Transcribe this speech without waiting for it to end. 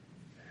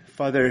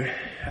Father,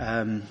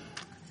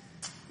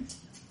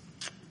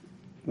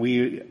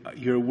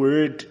 your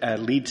word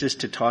leads us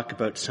to talk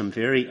about some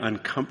very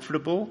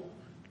uncomfortable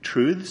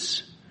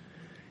truths.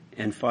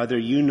 And Father,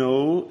 you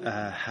know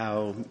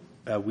how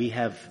we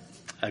have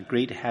a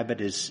great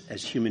habit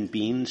as human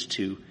beings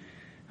to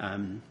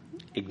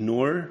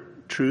ignore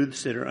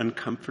truths that are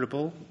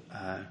uncomfortable,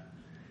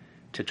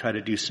 to try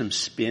to do some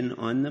spin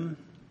on them.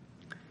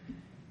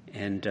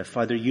 And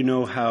Father, you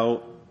know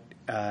how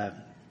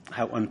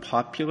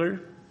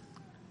unpopular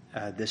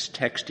this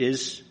text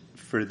is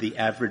for the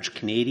average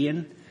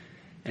Canadian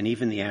and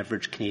even the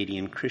average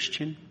Canadian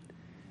Christian.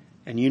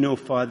 And you know,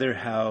 Father,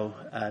 how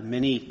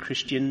many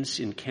Christians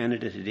in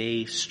Canada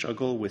today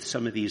struggle with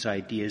some of these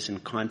ideas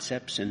and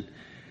concepts and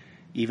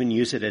even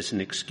use it as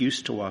an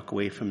excuse to walk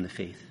away from the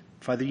faith.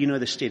 Father, you know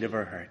the state of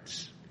our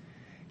hearts.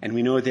 And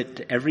we know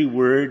that every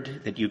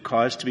word that you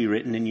caused to be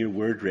written in your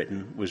word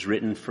written was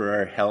written for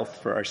our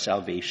health, for our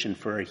salvation,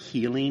 for our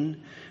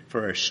healing,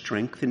 for our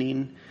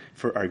strengthening,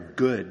 for our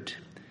good.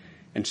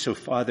 And so,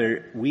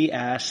 Father, we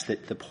ask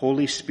that the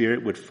Holy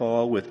Spirit would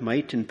fall with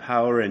might and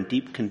power and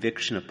deep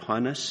conviction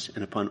upon us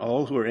and upon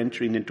all who are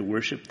entering into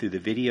worship through the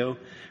video,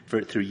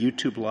 through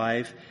YouTube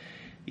Live.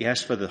 We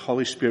ask for the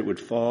Holy Spirit would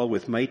fall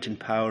with might and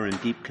power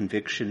and deep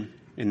conviction,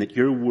 and that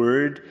your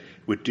word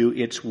would do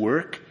its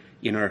work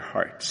in our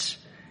hearts.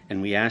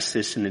 And we ask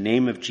this in the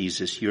name of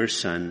Jesus, your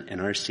Son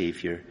and our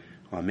Savior.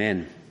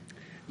 Amen.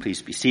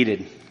 Please be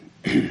seated.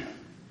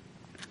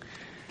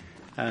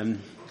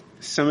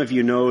 Some of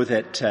you know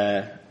that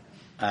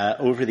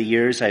over the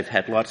years I've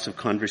had lots of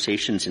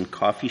conversations in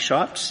coffee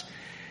shops.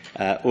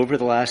 Over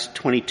the last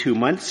 22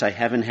 months, I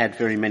haven't had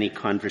very many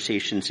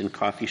conversations in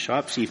coffee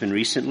shops. Even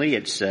recently,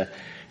 they're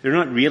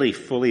not really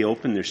fully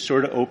open. They're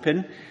sort of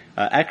open.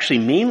 Actually,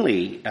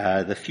 mainly,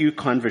 the few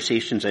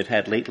conversations I've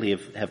had lately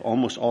have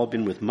almost all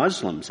been with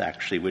Muslims,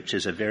 actually, which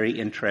is a very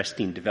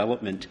interesting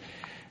development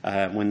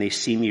when they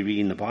see me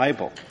reading the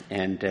Bible,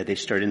 and they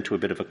start into a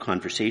bit of a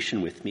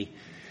conversation with me.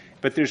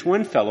 But there's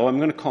one fellow, I'm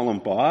going to call him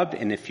Bob,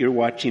 and if you're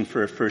watching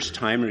for a first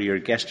time or you're a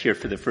guest here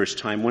for the first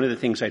time, one of the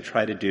things I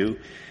try to do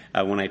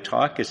when I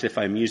talk is if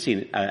I'm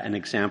using an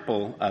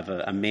example of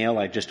a male,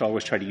 I just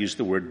always try to use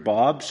the word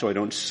Bob so I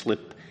don't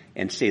slip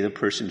and say the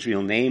person's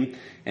real name,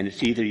 and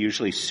it's either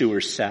usually Sue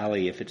or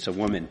Sally if it's a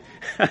woman.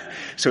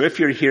 So if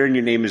you're here and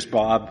your name is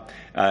Bob,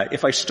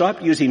 if I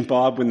stopped using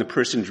Bob when the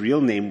person's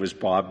real name was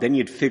Bob, then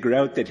you'd figure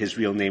out that his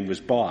real name was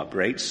Bob,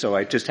 right? So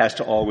it just has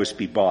to always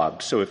be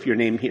Bob. So if you're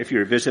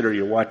a visitor,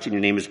 you're watching,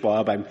 your name is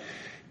Bob, I'm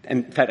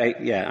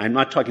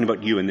not talking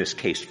about you in this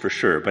case for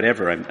sure, but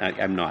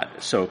I'm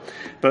not. So,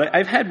 but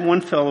I've had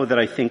one fellow that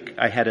I think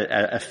I had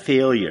a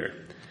failure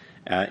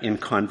in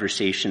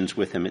conversations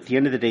with him. At the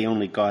end of the day,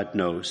 only God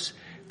knows.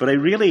 But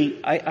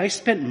I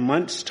spent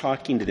months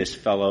talking to this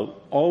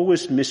fellow,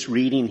 always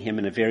misreading him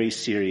in a very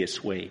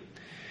serious way.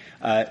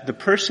 The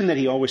person that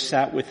he always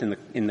sat with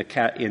in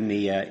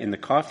the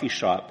coffee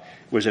shop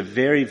was a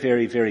very,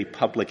 very, very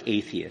public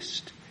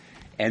atheist.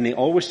 And they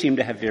always seemed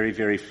to have very,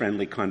 very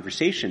friendly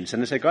conversations.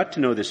 And as I got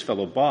to know this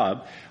fellow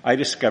Bob, I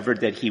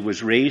discovered that he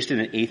was raised in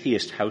an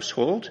atheist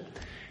household,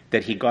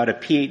 that he got a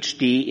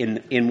PhD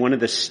in one of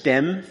the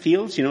STEM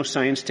fields,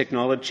 science,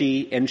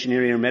 technology,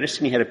 engineering, or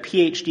medicine. He had a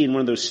PhD in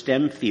one of those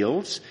STEM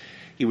fields.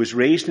 He was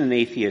raised in an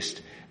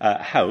atheist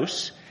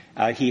house.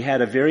 He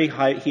had a very,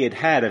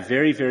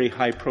 very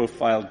high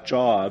profile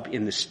job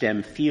in the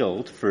STEM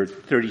field for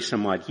 30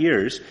 some odd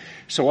years.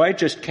 So I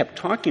just kept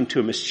talking to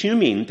him,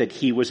 assuming that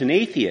he was an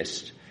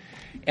atheist.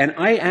 And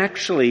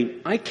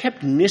I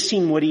kept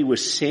missing what he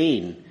was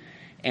saying.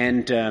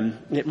 And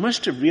it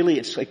must have really,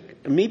 it's like,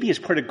 maybe it's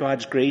part of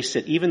God's grace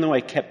that even though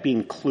I kept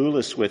being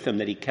clueless with him,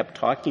 that he kept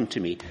talking to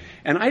me.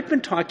 And I'd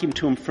been talking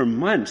to him for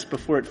months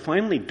before it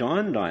finally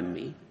dawned on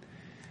me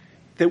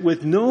that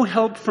with no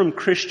help from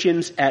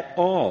Christians at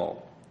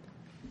all,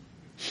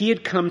 he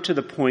had come to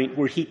the point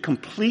where he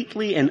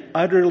completely and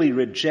utterly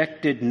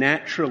rejected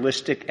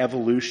naturalistic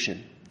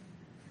evolution.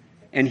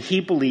 And he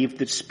believed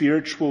that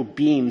spiritual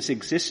beings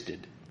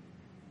existed.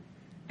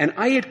 And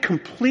I had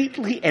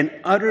completely and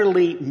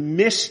utterly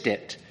missed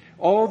it.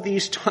 All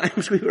these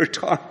times we were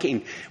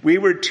talking, we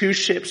were two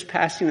ships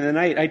passing in the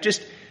night. I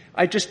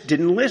just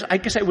didn't listen. I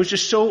guess I was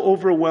just so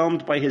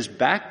overwhelmed by his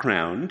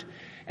background,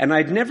 and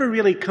I'd never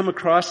really come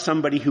across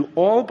somebody who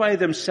all by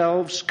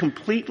themselves,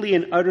 completely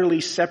and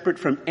utterly separate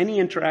from any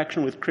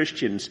interaction with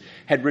Christians,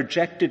 had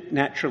rejected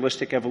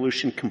naturalistic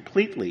evolution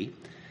completely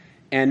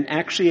and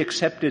actually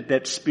accepted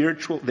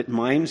that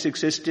minds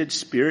existed,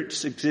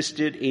 spirits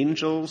existed,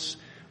 angels,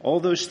 all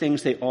those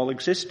things, they all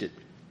existed.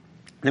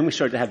 Then we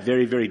started to have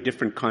very, very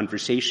different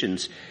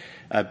conversations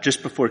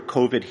just before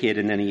COVID hit,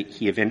 and then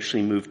he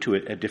eventually moved to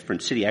a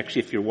different city.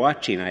 Actually, if you're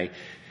watching,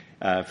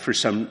 for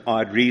some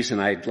odd reason,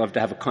 I'd love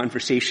to have a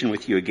conversation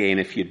with you again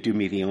if you'd do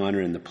me the honor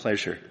and the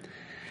pleasure.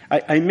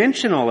 I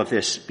mention all of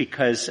this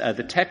because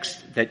the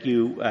text that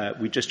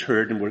we just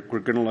heard, and we're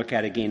going to look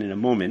at again in a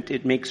moment,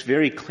 it makes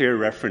very clear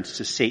reference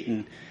to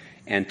Satan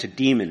and to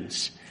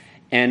demons.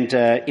 And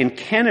in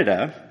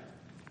Canada,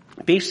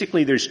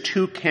 basically there's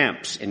two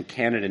camps in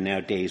Canada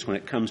nowadays when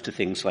it comes to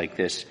things like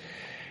this.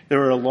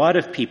 There are a lot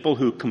of people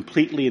who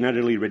completely and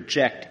utterly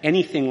reject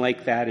anything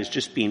like that as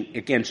just being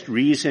against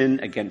reason,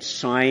 against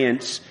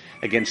science,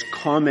 against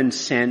common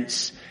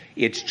sense.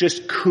 It's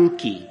just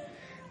kooky.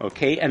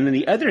 Okay? And then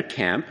the other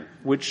camp,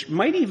 which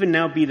might even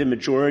now be the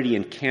majority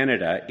in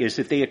Canada, is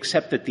that they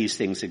accept that these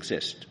things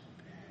exist.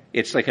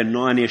 It's like a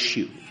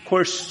non-issue. Of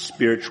course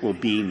spiritual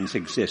beings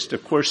exist.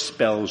 Of course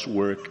spells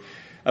work.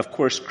 Of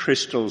course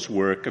crystals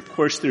work. Of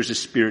course there's a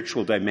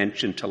spiritual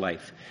dimension to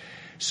life.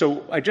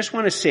 So I just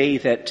want to say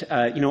that,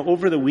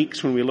 over the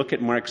weeks when we look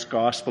at Mark's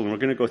Gospel, and we're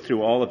going to go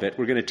through all of it,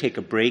 we're going to take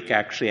a break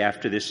actually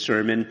after this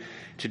sermon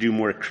to do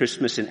more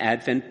Christmas and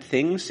Advent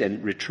things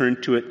and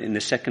return to it in the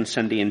second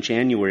Sunday in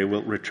January.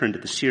 We'll return to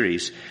the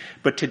series.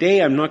 But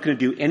today I'm not going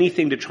to do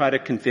anything to try to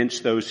convince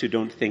those who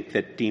don't think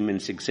that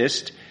demons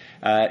exist.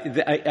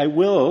 I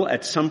will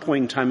at some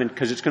point in time, and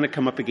because it's going to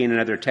come up again in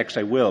other texts,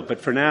 I will. But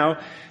for now,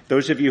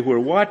 those of you who are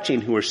watching,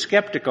 who are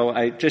skeptical,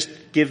 I just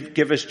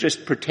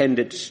pretend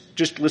it's,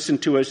 just listen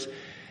to us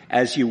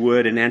as you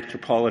would an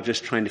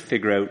anthropologist trying to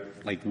figure out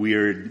like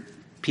weird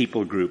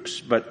people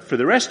groups. But for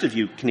the rest of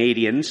you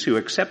Canadians who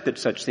accept that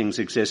such things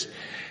exist,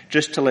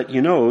 just to let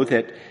you know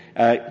that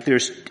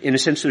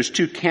there's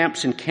two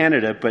camps in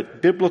Canada,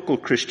 but biblical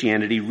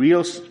Christianity,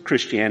 real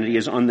Christianity,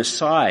 is on the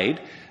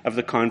side of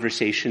the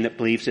conversation that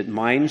believes that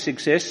minds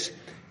exist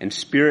and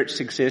spirits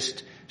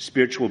exist,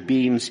 spiritual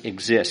beings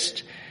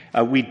exist.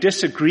 We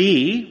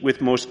disagree with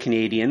most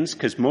Canadians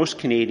because most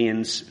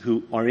Canadians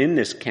who are in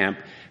this camp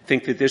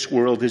think that this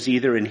world is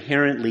either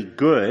inherently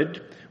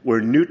good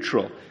or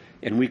neutral.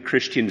 And we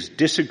Christians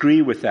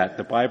disagree with that.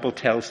 The Bible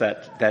tells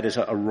that is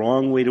a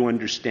wrong way to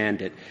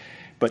understand it.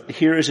 But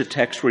here is a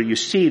text where you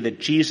see that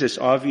Jesus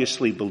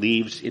obviously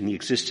believes in the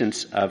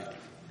existence of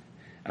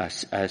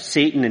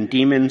Satan and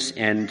demons,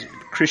 and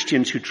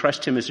Christians who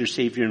trust him as their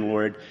Savior and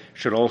Lord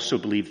should also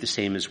believe the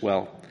same as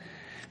well.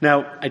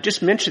 Now, I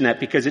just mention that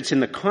because it's in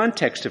the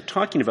context of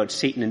talking about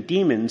Satan and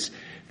demons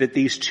that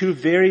these two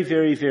very,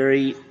 very,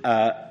 very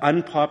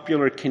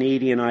unpopular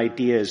Canadian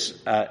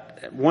ideas,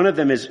 one of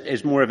them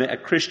is more of a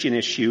Christian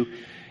issue,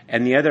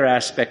 and the other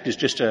aspect is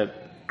just a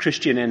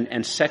Christian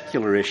and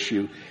secular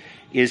issue,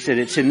 is that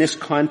it's in this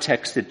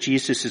context that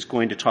Jesus is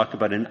going to talk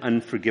about an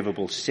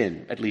unforgivable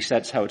sin. At least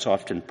that's how it's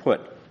often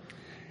put.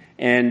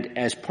 And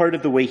as part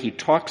of the way he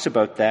talks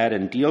about that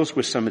and deals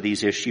with some of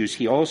these issues,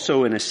 he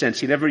also, in a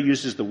sense, he never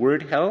uses the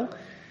word hell,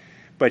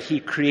 but he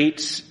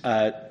creates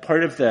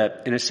part of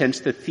in a sense,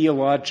 the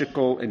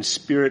theological and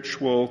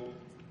spiritual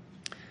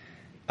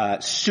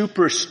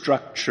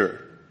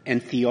superstructure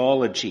and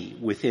theology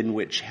within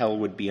which hell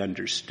would be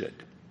understood.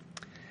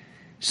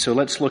 So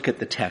let's look at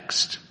the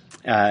text.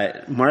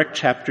 Mark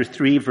chapter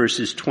 3,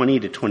 verses 20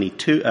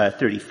 to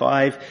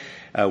 35.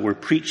 We're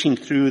preaching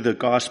through the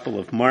Gospel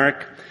of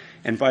Mark.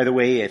 And by the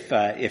way,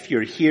 if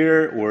you're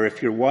here or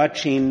if you're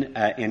watching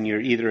and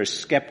you're either a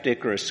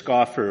skeptic or a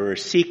scoffer or a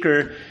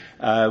seeker,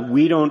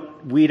 we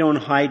don't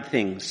hide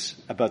things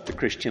about the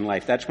Christian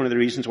life. That's one of the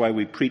reasons why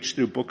we preach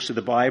through books of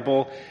the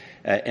Bible.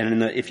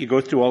 If you go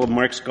through all of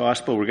Mark's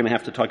Gospel, we're going to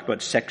have to talk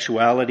about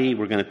sexuality.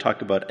 We're going to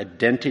talk about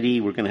identity.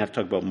 We're going to have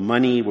to talk about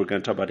money. We're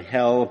going to talk about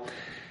hell.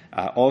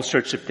 All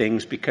sorts of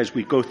things, because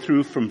we go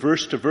through from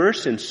verse to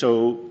verse, and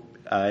so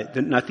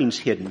nothing's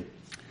hidden.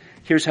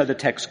 Here's how the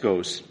text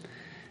goes.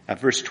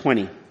 Verse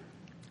 20.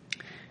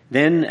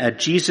 Then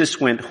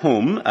Jesus went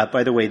home.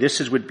 By the way,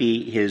 would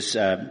be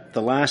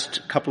the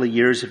last couple of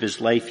years of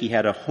his life. He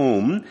had a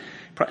home,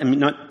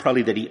 not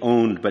probably that he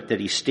owned, but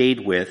that he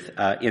stayed with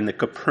in the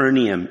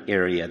Capernaum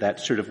area.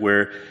 That's sort of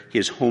where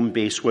his home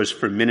base was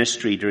for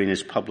ministry during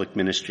his public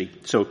ministry.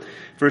 So,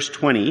 verse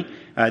 20.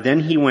 Then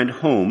he went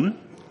home,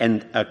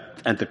 and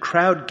the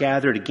crowd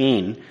gathered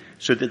again,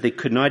 so that they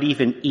could not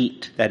even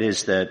eat. That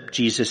is,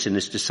 Jesus and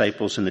his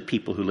disciples and the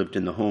people who lived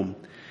in the home.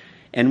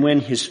 And when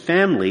his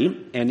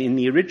family, and in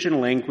the original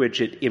language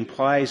it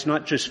implies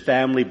not just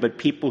family, but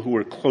people who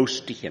were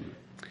close to him.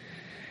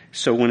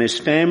 So when his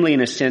family,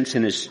 in a sense,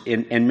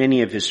 and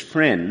many of his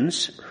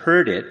friends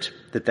heard it,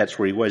 that's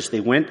where he was, they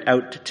went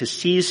out to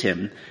seize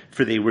him,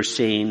 for they were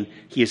saying,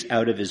 he is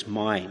out of his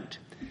mind.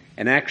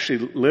 And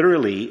actually,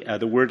 literally,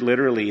 the word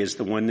literally is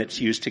the one that's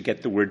used to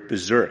get the word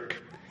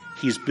berserk.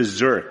 He's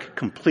berserk,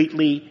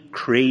 completely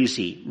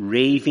crazy,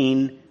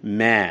 raving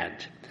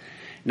mad.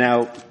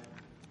 Now,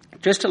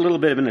 just a little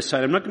bit of an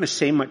aside. I'm not going to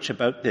say much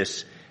about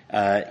this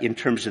in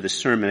terms of the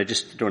sermon. I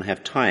just don't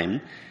have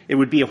time. It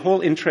would be a whole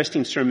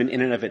interesting sermon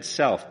in and of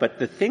itself. But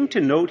the thing to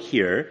note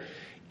here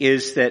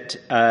is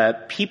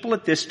that people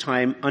at this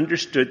time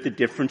understood the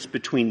difference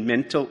between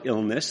mental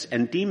illness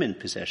and demon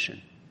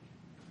possession.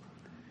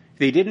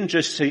 They didn't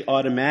just say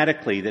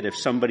automatically that if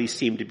somebody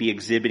seemed to be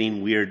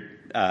exhibiting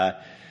weird,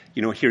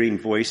 hearing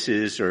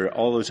voices or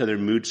all those other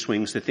mood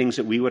swings, the things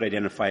that we would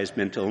identify as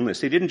mental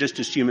illness. They didn't just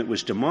assume it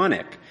was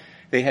demonic.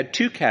 They had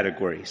two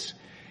categories.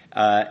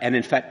 And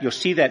in fact, you'll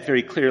see that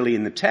very clearly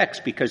in the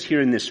text, because here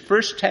in this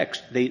first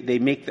text, they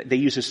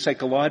use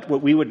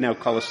what we would now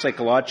call a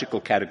psychological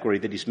category,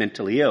 that he's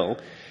mentally ill.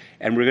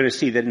 And we're going to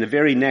see that in the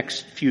very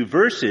next few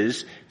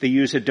verses, they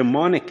use a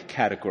demonic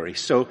category.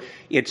 So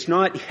it's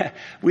not,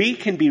 we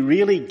can be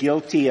really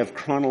guilty of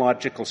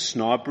chronological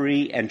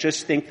snobbery and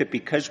just think that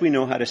because we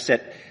know how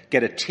to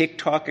get a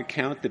TikTok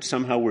account that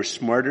somehow we're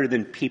smarter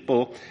than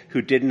people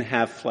who didn't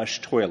have flush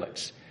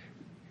toilets.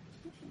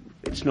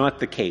 It's not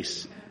the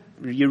case.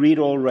 You read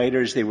old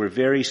writers, they were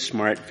very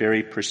smart,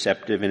 very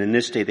perceptive, and in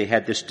this day they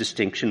had this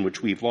distinction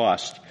which we've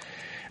lost.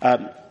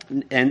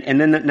 And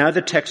then now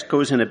the text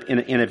goes in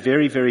a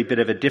very, very bit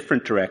of a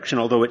different direction,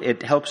 although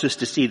it helps us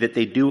to see that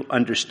they do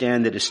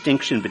understand the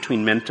distinction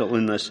between mental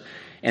illness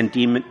and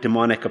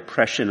demonic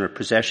oppression or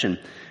possession.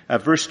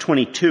 Verse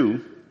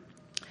 22,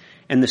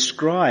 and the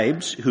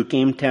scribes who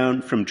came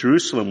down from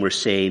Jerusalem were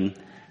saying,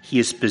 he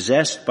is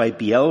possessed by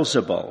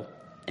Beelzebul,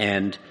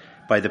 and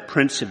by the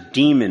prince of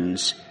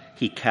demons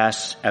he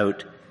casts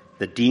out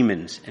the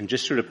demons. And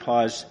just sort of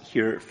pause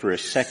here for a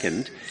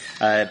second.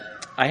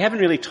 I haven't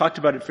really talked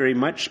about it very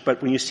much,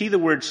 but when you see the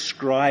word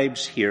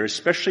scribes here,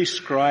 especially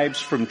scribes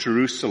from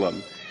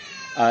Jerusalem,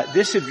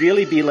 this would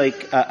really be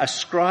like a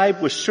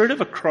scribe was sort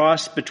of a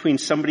cross between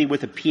somebody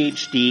with a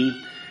PhD,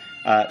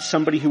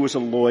 somebody who was a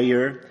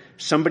lawyer,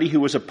 somebody who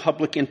was a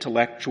public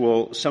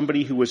intellectual,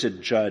 somebody who was a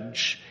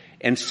judge,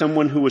 and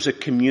someone who was a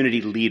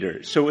community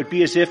leader. So it would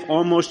be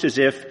almost as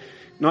if,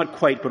 not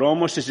quite, but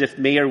almost as if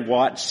Mayor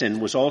Watson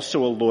was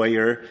also a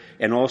lawyer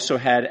and also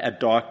had a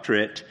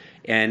doctorate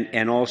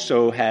and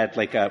also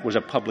was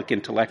a public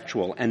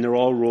intellectual, and they're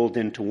all rolled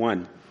into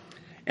one.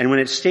 And when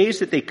it states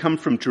that they come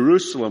from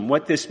Jerusalem,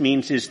 what this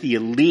means is the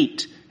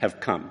elite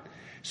have come.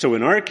 So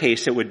in our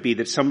case, it would be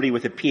that somebody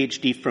with a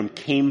PhD from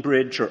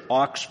Cambridge or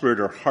Oxford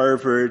or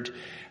Harvard,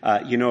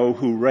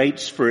 who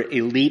writes for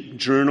elite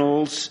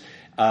journals,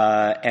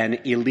 and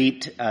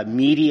elite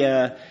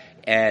media,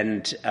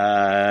 and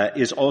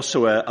is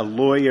also a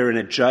lawyer and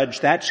a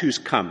judge. That's who's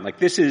come. Like,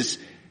 this is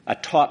a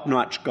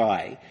top-notch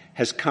guy,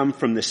 has come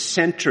from the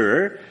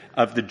center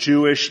of the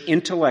Jewish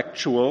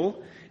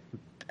intellectual,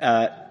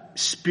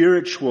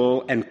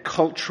 spiritual, and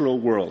cultural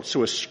world.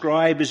 So a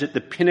scribe is at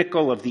the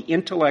pinnacle of the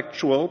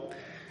intellectual,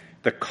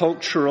 the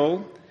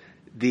cultural,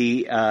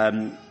 the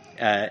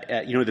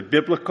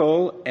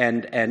biblical,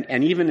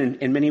 and even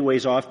in many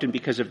ways often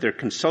because of their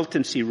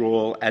consultancy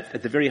role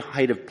at the very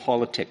height of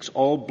politics,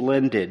 all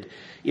blended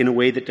in a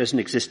way that doesn't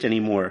exist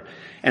anymore.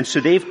 And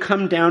so they've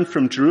come down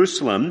from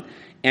Jerusalem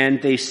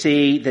and they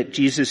say that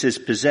Jesus is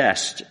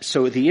possessed.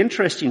 So the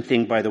interesting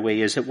thing, by the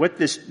way, is that what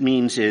this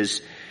means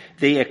is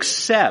they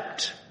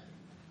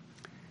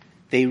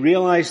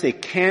realize they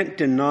can't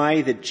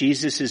deny that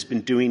Jesus has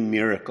been doing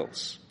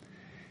miracles.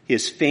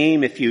 His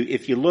fame, if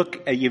you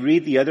look, you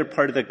read the other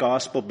part of the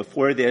gospel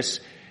before this,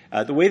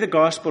 the way the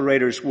gospel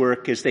writers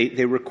work is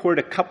they record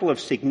a couple of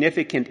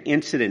significant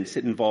incidents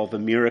that involve a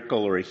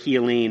miracle or a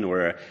healing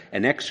or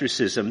an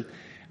exorcism,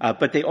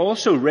 but they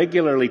also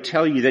regularly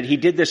tell you that he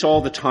did this all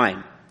the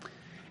time.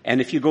 And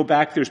if you go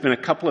back, there's been a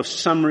couple of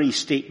summary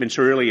statements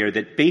earlier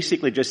that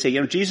basically just say,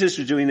 Jesus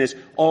was doing this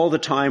all the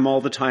time,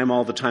 all the time,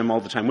 all the time, all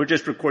the time. We're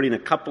just recording a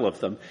couple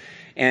of them.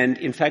 And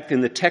in fact,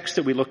 in the text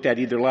that we looked at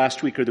either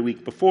last week or the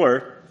week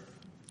before,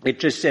 it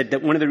just said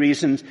that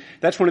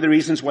that's one of the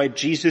reasons why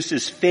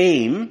Jesus'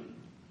 fame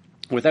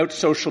without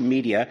social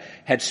media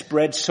had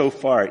spread so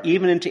far,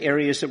 even into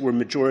areas that were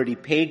majority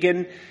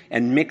pagan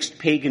and mixed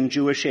pagan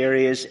Jewish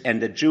areas, and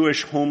the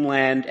Jewish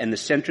homeland and the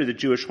center of the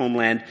Jewish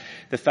homeland.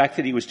 The fact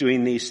that he was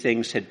doing these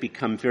things had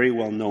become very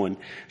well known.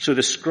 So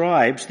the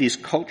scribes, these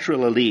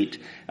cultural elite,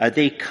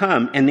 they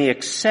come and they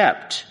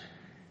accept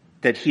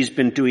that he's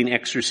been doing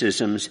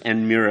exorcisms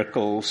and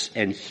miracles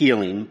and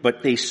healing,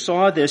 but they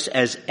saw this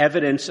as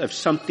evidence of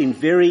something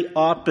very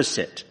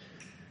opposite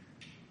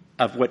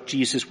of what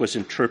Jesus was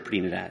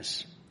interpreting it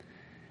as.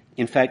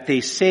 In fact,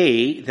 they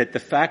say that the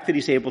fact that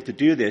he's able to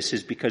do this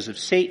is because of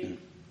Satan,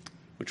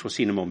 which we'll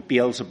see in a moment.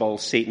 Beelzebul,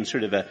 Satan,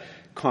 sort of a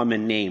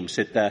common name.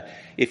 So that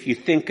if you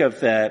think of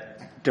the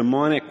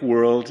demonic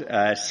world,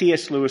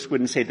 C.S. Lewis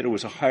wouldn't say that it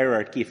was a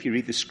hierarchy. If you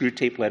read the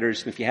Screwtape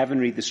Letters, and if you haven't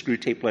read the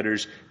Screwtape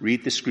Letters,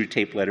 read the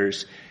Screwtape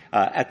Letters.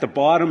 At the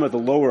bottom of the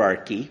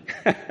lowerarchy,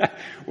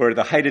 or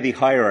the height of the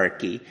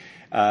hierarchy,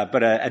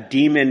 but a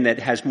demon that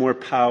has more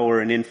power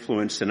and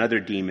influence than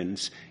other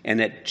demons, and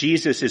that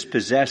Jesus is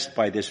possessed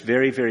by this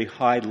very, very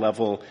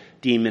high-level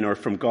demon, or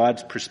from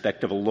God's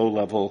perspective, a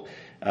low-level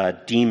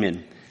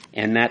demon.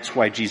 And that's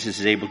why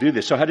Jesus is able to do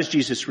this. So how does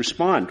Jesus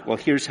respond? Well,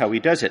 here's how he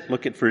does it.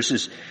 Look at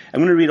verses,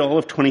 I'm going to read all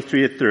of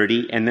 23 to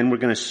 30, and then we're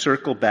going to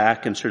circle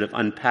back and sort of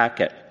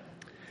unpack it.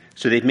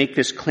 So they make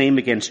this claim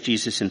against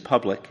Jesus in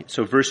public.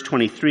 So verse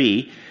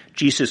 23,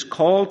 Jesus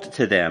called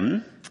to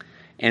them,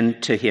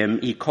 and to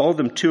him, he called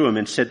them to him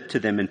and said to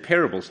them in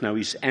parables. Now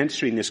he's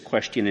answering this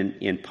question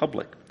in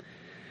public.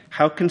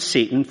 How can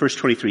Satan, verse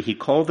 23, he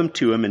called them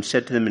to him and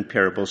said to them in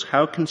parables,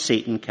 how can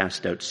Satan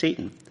cast out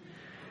Satan?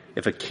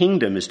 If a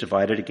kingdom is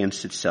divided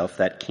against itself,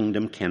 that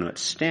kingdom cannot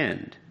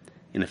stand.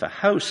 And if a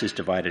house is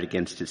divided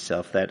against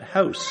itself, that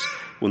house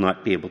will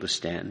not be able to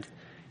stand.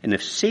 And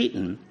if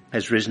Satan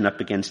has risen up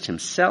against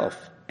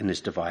himself and is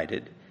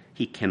divided,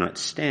 he cannot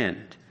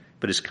stand,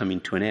 but is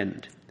coming to an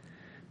end.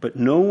 But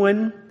no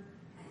one,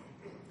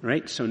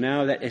 right? So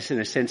now that is, in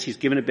a sense, he's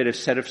given a bit of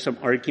set of some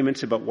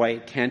arguments about why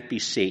it can't be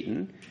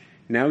Satan.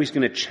 Now he's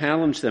going to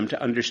challenge them to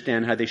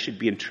understand how they should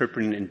be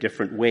interpreting it in a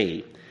different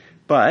way.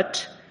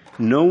 But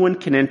no one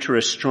can enter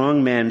a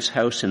strong man's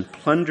house and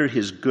plunder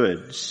his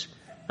goods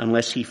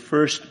unless he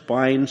first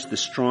binds the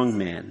strong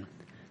man.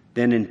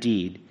 Then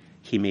indeed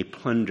he may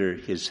plunder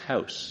his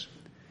house.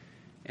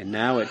 And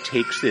now it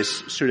takes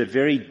this sort of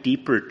very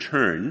deeper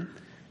turn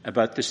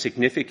about the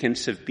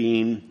significance of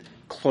being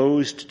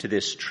closed to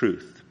this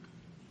truth.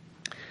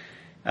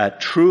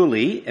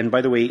 Truly, and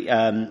by the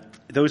way,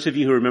 those of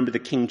you who remember the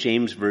King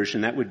James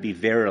Version, that would be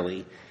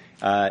verily.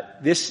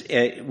 This,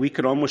 we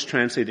could almost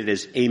translate it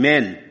as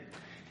amen.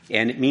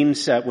 And it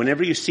means,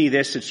 whenever you see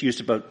this, it's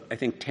used about, I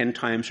think, 10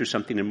 times or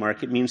something in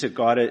Mark. It means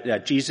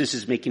that Jesus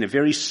is making a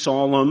very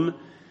solemn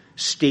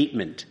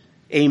statement.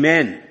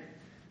 Amen.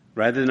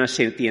 Rather than us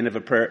saying at the end of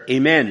a prayer,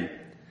 amen.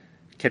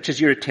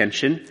 Catches your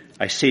attention.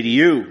 I say to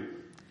you,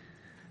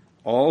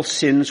 all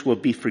sins will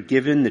be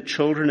forgiven the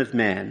children of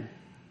man,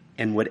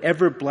 and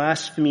whatever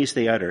blasphemies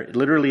they utter.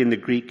 Literally in the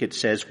Greek it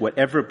says,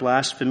 whatever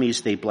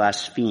blasphemies they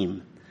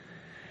blaspheme.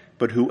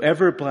 But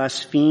whoever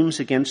blasphemes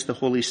against the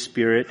Holy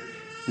Spirit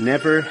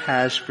never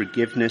has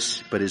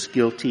forgiveness, but is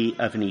guilty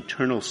of an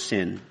eternal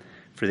sin.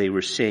 For they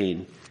were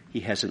saying,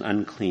 he has an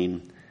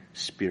unclean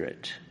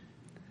spirit.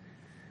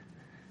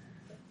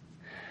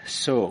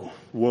 So,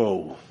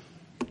 whoa,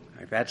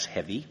 that's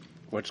heavy.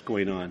 What's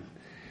going on?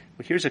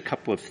 Well, here's a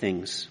couple of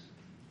things.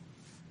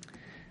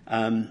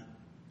 Part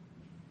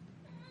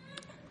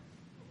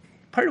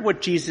of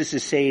what Jesus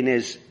is saying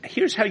is,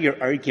 here's how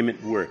your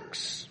argument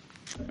works.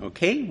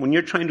 Okay? When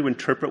you're trying to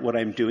interpret what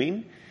I'm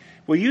doing,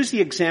 we'll use the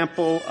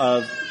example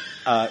of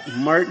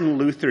Martin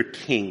Luther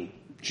King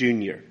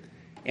Jr.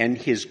 and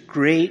his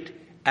great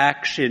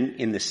action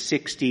in the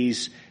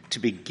 60s to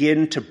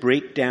begin to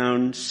break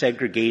down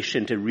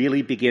segregation, to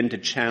really begin to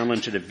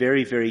challenge at a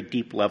very, very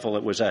deep level.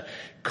 It was a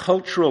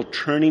cultural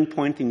turning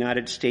point in the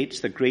United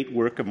States, the great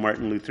work of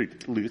Martin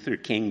Luther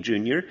King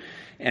Jr.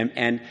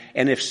 And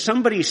if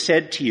somebody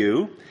said to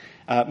you,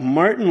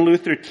 Martin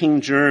Luther King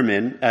Jr.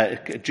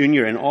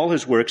 and all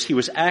his works, he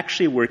was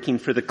actually working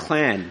for the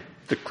Klan,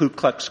 the Ku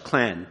Klux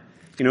Klan.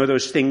 You know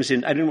those things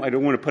I don't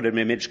want to put an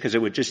image because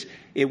it would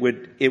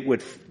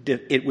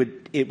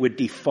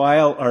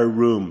defile our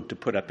room to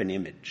put up an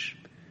image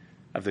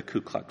of the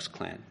Ku Klux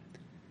Klan.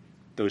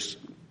 Those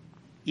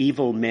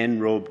evil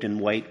men robed in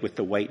white with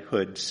the white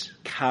hoods,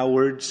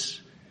 cowards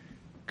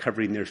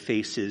covering their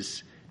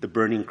faces, the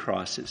burning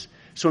crosses.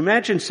 So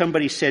imagine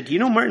somebody said, you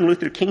know Martin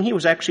Luther King, he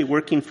was actually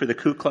working for the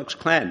Ku Klux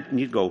Klan. And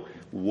you'd go,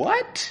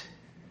 what?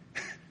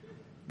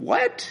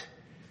 What?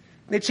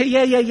 They'd say,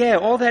 yeah,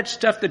 all that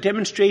stuff, the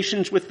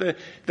demonstrations with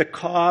the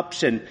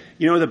cops and,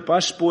 the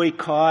bus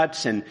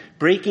boycotts and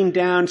breaking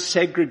down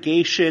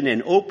segregation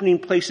and opening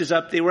places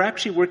up, they were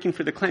actually working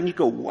for the Klan. You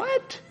go,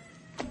 what?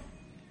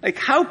 Like,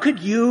 how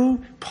could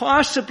you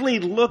possibly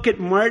look at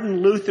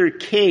Martin Luther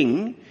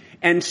King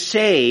and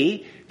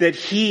say that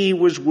he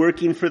was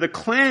working for the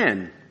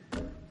Klan?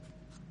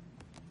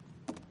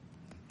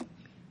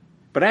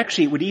 But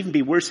actually, it would even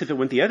be worse if it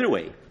went the other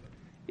way.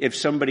 If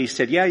somebody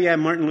said, yeah,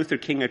 Martin Luther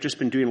King, I've just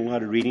been doing a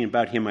lot of reading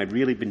about him. I've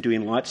really been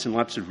doing lots and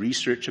lots of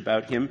research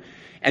about him.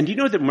 And do you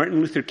know that Martin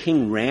Luther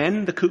King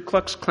ran the Ku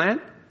Klux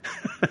Klan?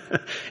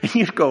 And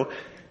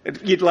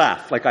you'd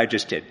laugh like I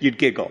just did. You'd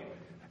giggle.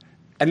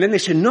 And then they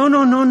said,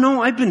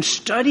 no, I've been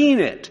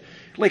studying it.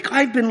 Like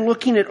I've been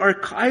looking at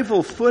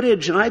archival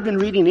footage and I've been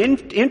reading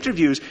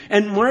interviews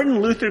and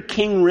Martin Luther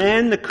King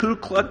ran the Ku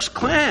Klux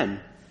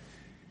Klan.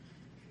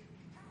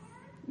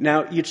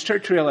 Now you'd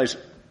start to realize,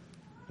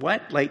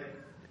 what?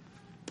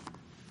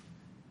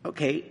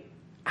 Okay,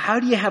 how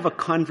do you have a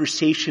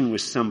conversation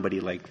with somebody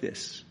like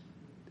this?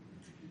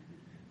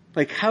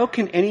 Like, how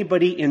can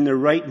anybody in their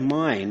right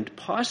mind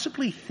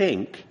possibly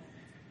think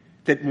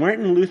that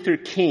Martin Luther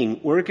King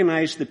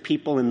organized the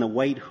people in the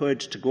white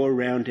hoods to go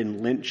around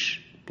and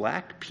lynch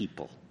black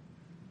people?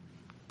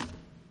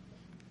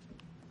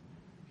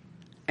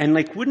 And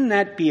wouldn't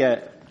that be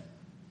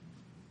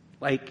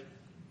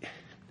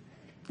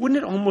wouldn't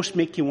it almost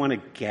make you want to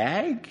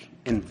gag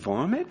and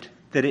vomit?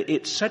 That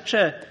it's such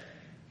a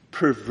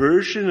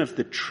perversion of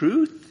the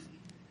truth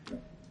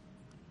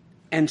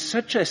and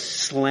such a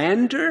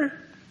slander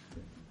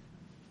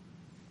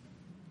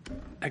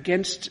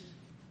against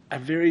a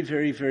very,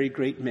 very, very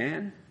great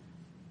man.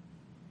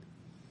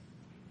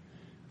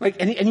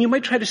 And you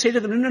might try to say to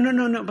them,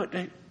 no, but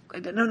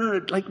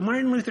no, like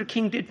Martin Luther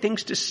King did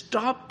things to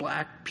stop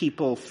black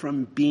people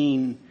from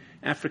being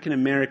African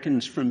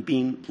Americans from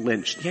being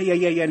lynched.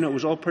 Yeah, no, it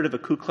was all part of a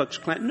Ku Klux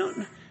Klan.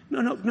 No.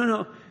 Look,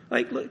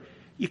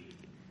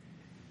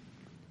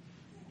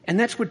 and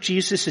that's what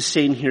Jesus is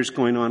saying here is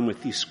going on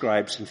with these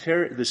scribes and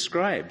the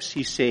scribes.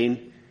 He's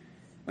saying,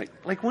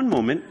 one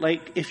moment,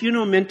 if you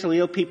know mentally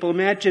ill people,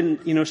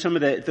 imagine, some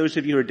of those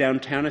of you who are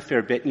downtown a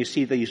fair bit and you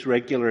see these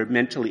regular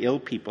mentally ill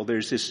people.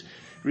 There's this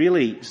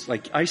really,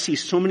 I see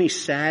so many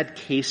sad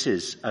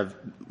cases of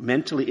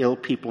mentally ill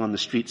people on the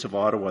streets of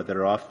Ottawa that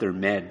are off their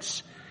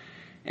meds.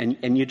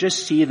 And you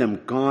just see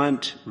them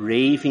gaunt,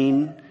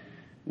 raving,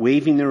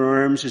 waving their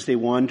arms as they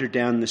wander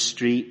down the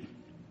street,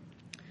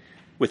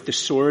 with the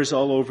sores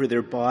all over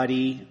their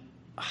body,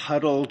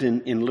 huddled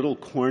in little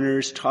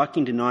corners,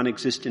 talking to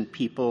non-existent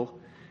people.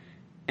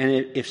 And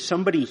if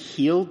somebody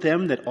healed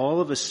them, that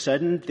all of a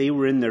sudden they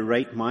were in their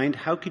right mind,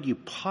 how could you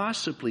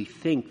possibly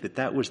think that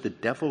that was the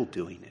devil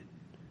doing it?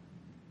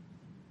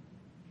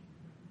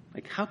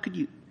 Like, how could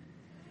you...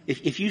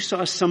 If you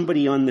saw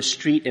somebody on the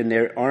street and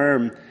their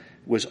arm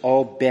was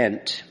all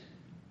bent,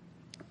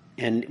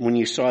 and when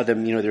you saw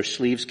them, their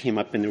sleeves came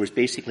up and there was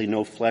basically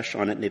no flesh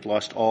on it and they'd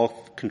lost all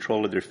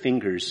control of their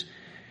fingers,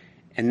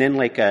 and then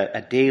like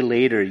a day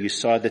later you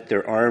saw that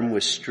their arm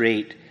was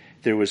straight,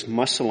 there was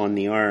muscle on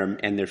the arm,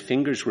 and their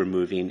fingers were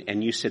moving,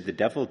 and you said, the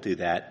devil do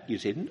that. You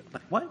say,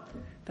 what?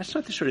 That's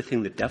not the sort of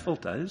thing the devil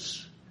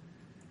does.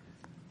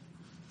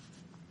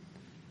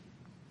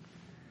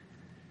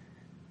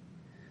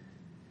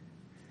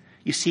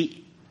 You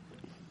see,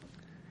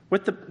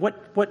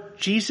 what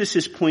Jesus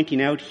is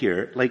pointing out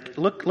here, like,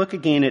 look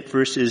again at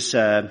verses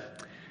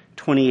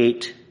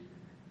 28.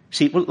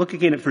 See, look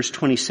again at verse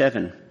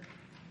 27.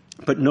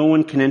 But no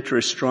one can enter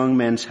a strong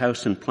man's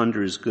house and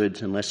plunder his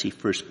goods unless he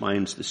first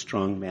binds the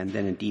strong man.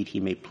 Then indeed he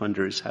may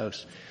plunder his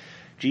house.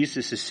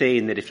 Jesus is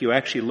saying that if you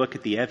actually look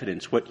at the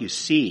evidence, what you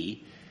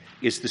see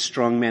is the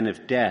strong man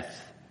of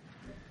death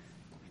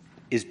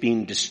is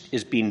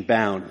being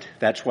bound.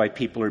 That's why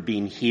people are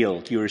being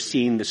healed. You are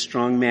seeing the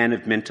strong man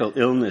of mental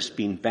illness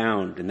being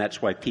bound, and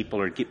that's why people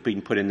are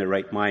being put in the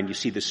right mind. You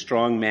see the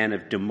strong man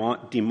of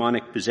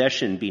demonic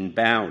possession being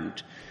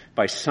bound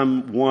by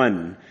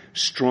someone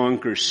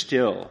stronger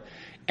still.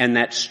 And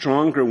that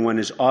stronger one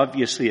is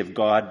obviously of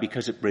God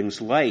because it brings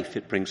life,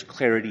 it brings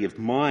clarity of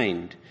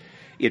mind,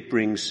 it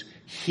brings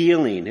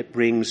healing, it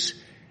brings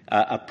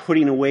a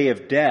putting away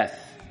of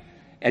death.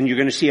 And you're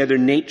going to see other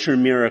nature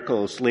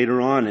miracles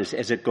later on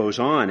as it goes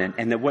on.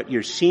 And that what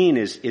you're seeing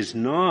is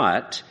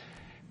not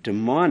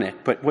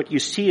demonic, but what you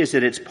see is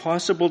that it's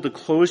possible to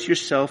close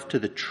yourself to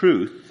the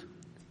truth.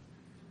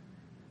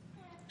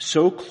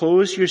 So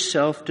close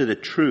yourself to the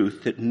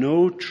truth that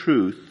no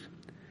truth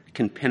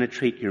can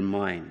penetrate your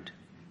mind.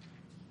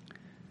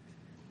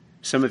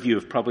 Some of you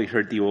have probably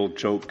heard the old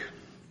joke.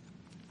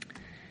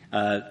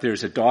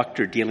 There's a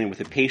doctor dealing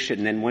with a patient,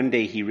 and then one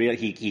day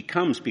he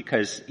comes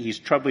because he's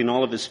troubling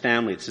all of his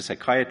family. It's a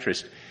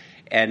psychiatrist,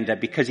 and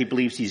because he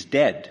believes he's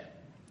dead.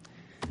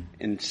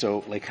 And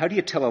so, like, how do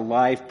you tell a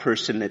live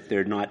person that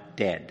they're not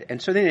dead?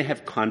 And so then they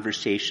have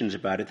conversations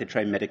about it. They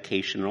try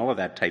medication and all of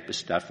that type of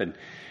stuff. And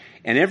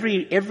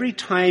every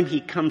time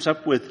he comes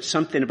up with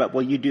something about,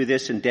 well, you do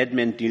this and dead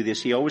men do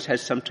this, he always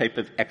has some type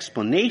of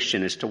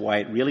explanation as to why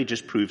it really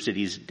just proves that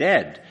he's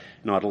dead,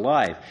 not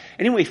alive.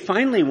 Anyway,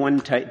 finally one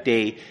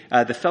day,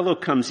 the fellow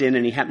comes in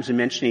and he happens to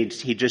mention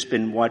he'd just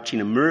been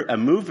watching a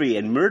movie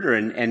and murder,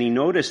 and he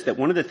noticed that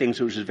one of the things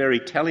that was very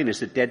telling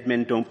is that dead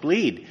men don't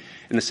bleed.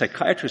 And the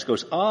psychiatrist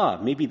goes,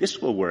 maybe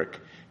this will work.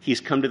 He's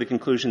come to the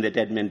conclusion that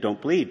dead men don't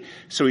bleed.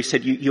 So he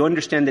said, you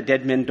understand that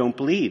dead men don't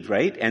bleed,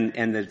 right?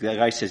 And the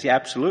guy says, yeah,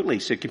 absolutely.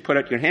 So you can put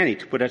out your hand. He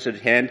put out his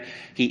hand.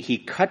 He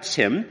cuts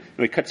him.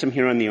 He cuts him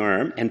here on the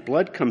arm, and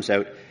blood comes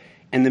out.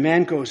 And the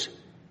man goes,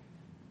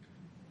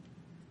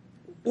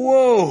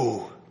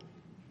 whoa,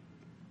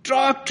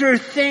 doctor,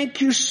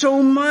 thank you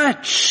so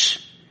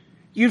much.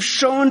 You've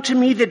shown to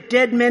me that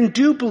dead men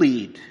do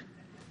bleed.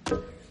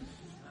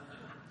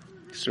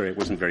 Sorry, it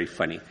wasn't very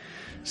funny.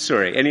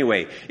 Sorry.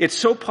 Anyway, it's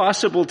so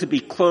possible to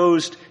be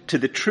closed to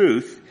the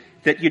truth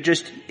that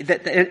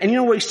and you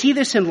know, we see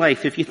this in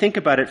life. If you think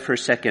about it for a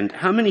second,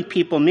 how many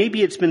people,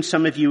 maybe it's been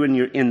some of you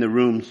in the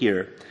room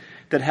here,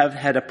 that have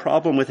had a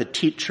problem with a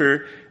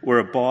teacher or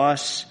a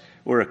boss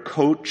or a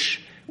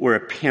coach or a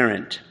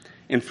parent.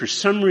 And for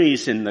some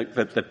reason,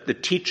 the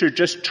teacher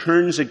just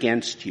turns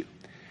against you.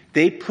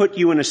 They put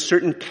you in a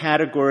certain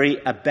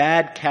category, a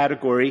bad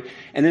category,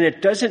 and then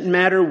it doesn't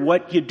matter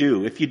what you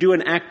do. If you do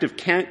an act of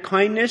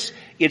kindness,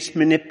 it's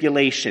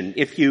manipulation.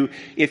 If you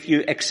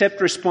accept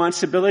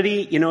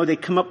responsibility, they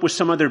come up with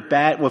some other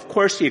bad, well, of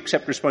course you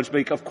accept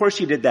responsibility. Of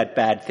course you did that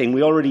bad thing.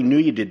 We already knew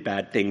you did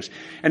bad things.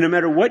 And no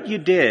matter what you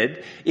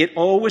did, it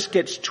always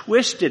gets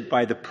twisted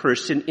by the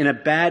person in a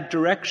bad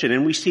direction.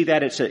 And we see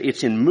that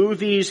it's in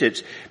movies,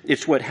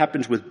 it's what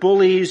happens with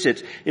bullies,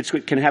 it's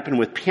what can happen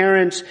with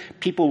parents.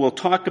 People will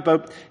talk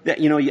about that,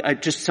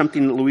 just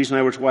something that Louise and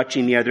I was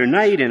watching the other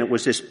night, and it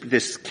was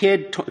this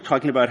kid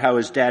talking about how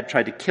his dad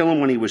tried to kill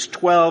him when he was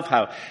 12,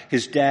 how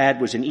his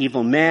dad was an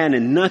evil man,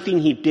 and nothing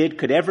he did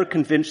could ever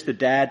convince the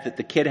dad that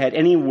the kid had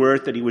any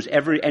worth, that he was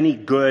ever any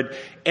good.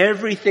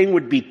 Everything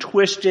would be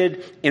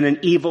twisted in an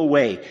evil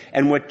way.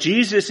 And what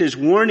Jesus is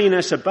warning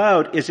us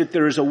about is that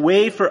there is a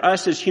way for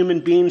us as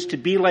human beings to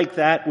be like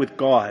that with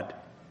God.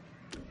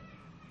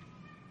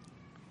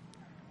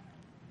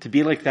 To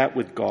be like that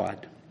with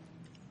God.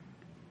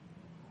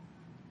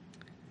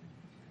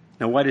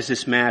 Now, why does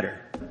this matter?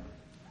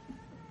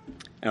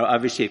 Now,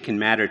 obviously, it can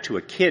matter to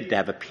a kid to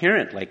have a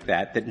parent like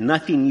that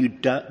nothing you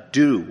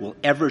do will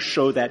ever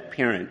show that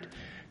parent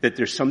that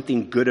there's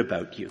something good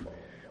about you,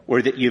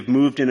 or that you've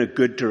moved in a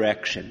good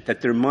direction, that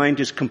their mind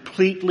is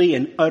completely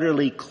and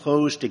utterly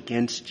closed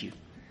against you.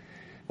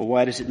 Well,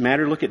 why does it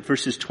matter? Look at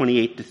verses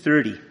 28 to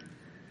 30.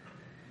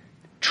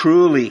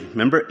 Truly,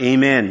 remember,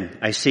 amen,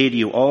 I say to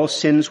you, all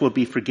sins will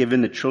be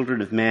forgiven the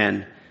children of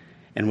man,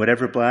 and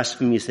whatever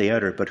blasphemies they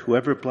utter. But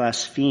whoever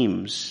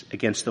blasphemes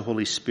against the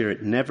Holy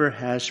Spirit never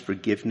has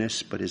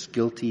forgiveness, but is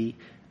guilty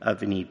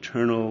of an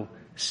eternal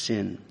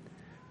sin.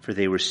 For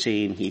they were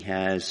saying he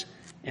has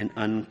an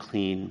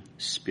unclean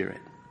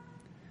spirit.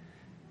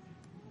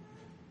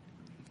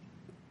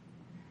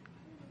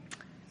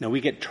 Now we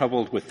get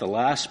troubled with the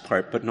last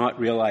part, but not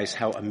realize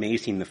how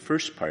amazing the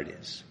first part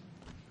is.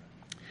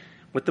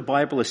 What the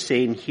Bible is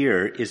saying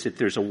here is that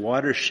there's a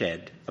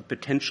watershed, a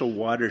potential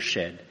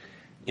watershed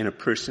in a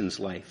person's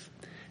life.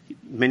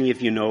 Many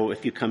of you know,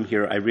 if you come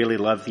here, I really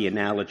love the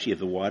analogy of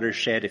the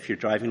watershed. If you're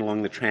driving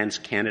along the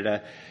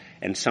Trans-Canada,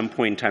 and some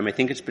point in time, I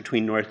think it's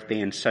between North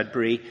Bay and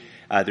Sudbury,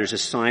 there's a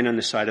sign on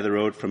the side of the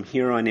road, from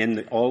here on in,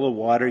 that all the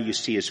water you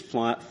see is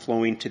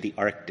flowing to the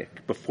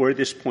Arctic. Before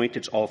this point,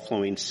 it's all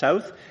flowing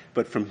south,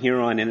 but from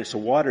here on in, it's a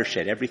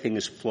watershed. Everything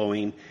is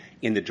flowing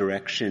in the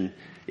direction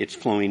it's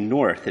flowing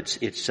north.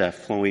 It's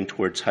flowing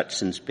towards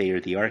Hudson's Bay or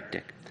the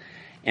Arctic.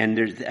 And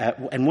there's,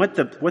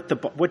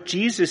 what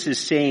Jesus is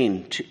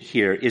saying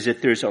here is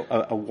that there's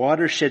a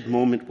watershed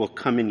moment will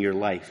come in your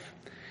life.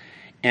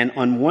 And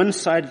on one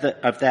side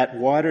of that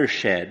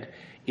watershed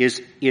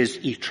is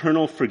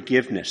eternal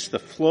forgiveness. The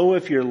flow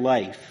of your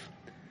life,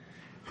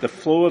 the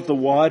flow of the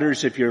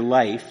waters of your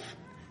life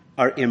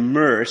are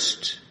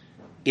immersed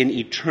in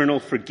eternal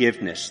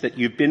forgiveness. That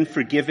you've been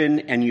forgiven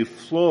and you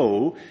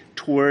flow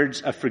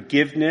towards a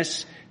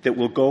forgiveness that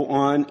will go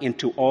on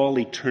into all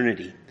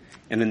eternity.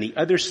 And on the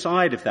other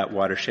side of that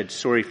watershed,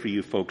 sorry for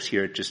you folks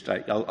here,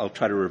 I'll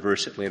try to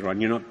reverse it later on.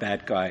 You're not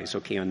bad guys,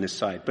 okay, on this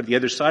side. But the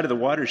other side of the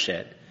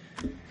watershed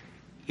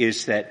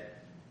is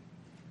that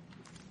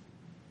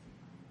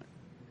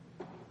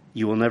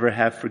you will never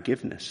have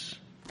forgiveness.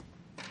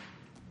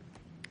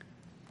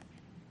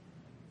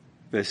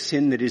 The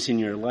sin that is in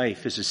your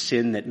life is a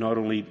sin that not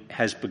only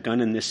has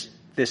begun in this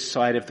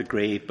side of the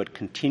grave, but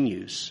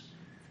continues.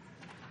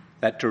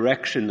 That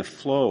direction, the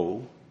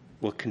flow,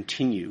 will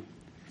continue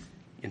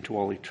into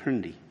all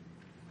eternity.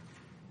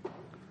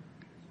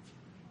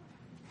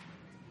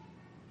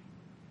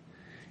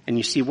 And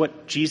you see,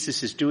 what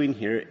Jesus is doing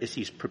here is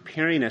he's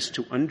preparing us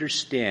to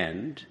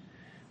understand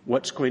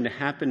what's going to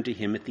happen to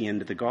him at the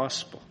end of the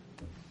gospel.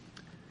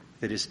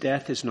 That his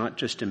death is not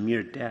just a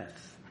mere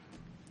death,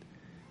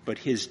 but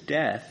his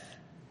death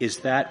is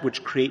that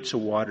which creates a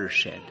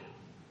watershed.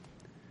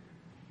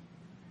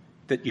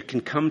 That you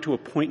can come to a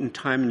point in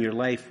time in your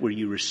life where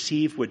you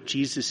receive what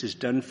Jesus has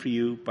done for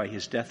you by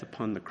his death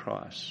upon the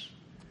cross.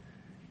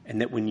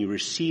 And that when you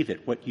receive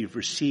it, what you've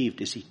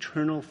received is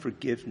eternal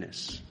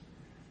forgiveness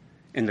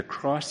and the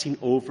crossing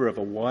over of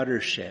a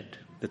watershed,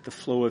 that the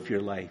flow of your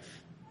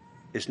life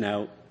is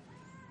now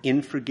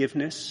in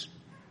forgiveness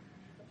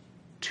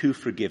to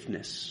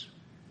forgiveness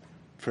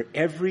for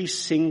every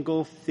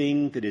single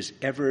thing that has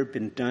ever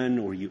been done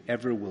or you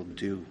ever will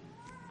do.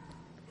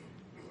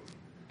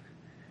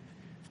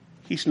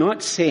 He's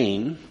not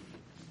saying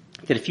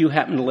that if you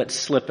happen to let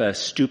slip a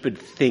stupid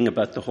thing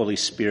about the Holy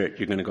Spirit,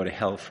 you're going to go to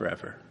hell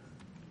forever.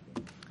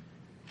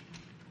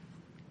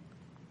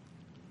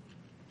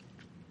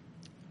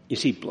 You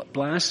see,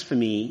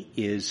 blasphemy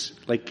is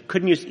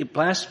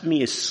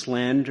blasphemy is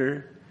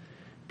slander.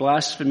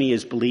 Blasphemy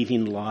is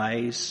believing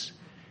lies.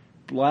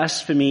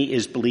 Blasphemy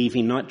is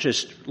believing not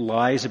just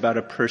lies about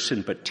a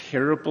person, but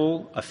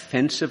terrible,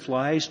 offensive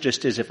lies,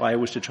 just as if I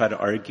was to try to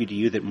argue to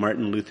you that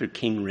Martin Luther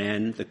King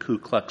ran the Ku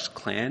Klux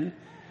Klan.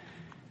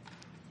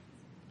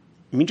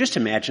 I mean, just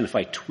imagine if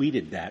I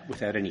tweeted that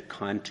without any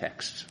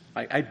context.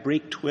 I'd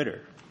break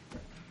Twitter.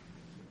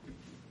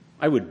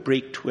 I would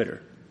break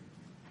Twitter.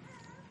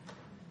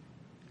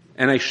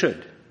 And I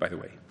should, by the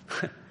way.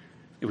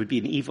 It would be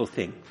an evil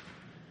thing.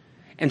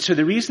 And so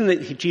the reason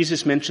that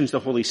Jesus mentions the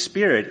Holy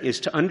Spirit is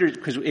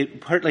because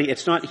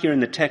it's not here in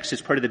the text,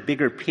 it's part of the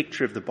bigger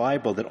picture of the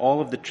Bible, that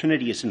all of the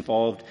Trinity is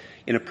involved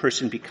in a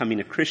person becoming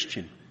a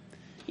Christian,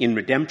 in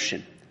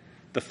redemption.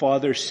 The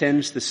Father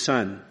sends the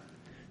Son.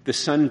 The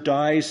Son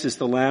dies as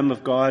the Lamb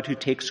of God who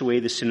takes away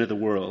the sin of the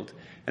world.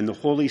 And the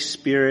Holy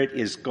Spirit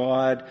is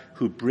God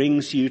who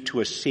brings you to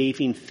a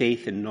saving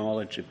faith and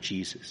knowledge of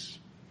Jesus.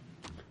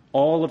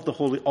 All of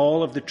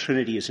the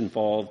Trinity is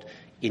involved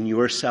in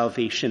your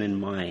salvation and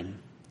mine.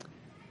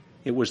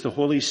 It was the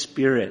Holy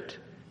Spirit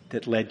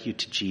that led you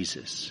to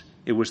Jesus.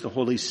 It was the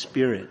Holy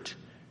Spirit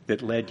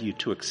that led you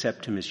to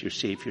accept him as your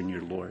Savior and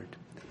your Lord.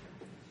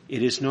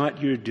 It is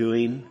not your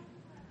doing.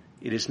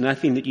 It is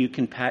nothing that you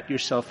can pat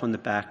yourself on the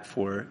back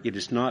for. It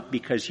is not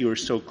because you are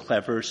so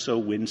clever, so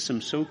winsome,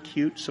 so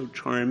cute, so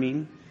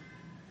charming.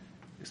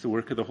 It's the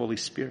work of the Holy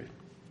Spirit.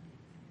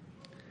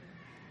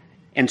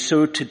 And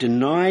so to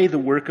deny the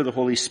work of the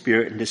Holy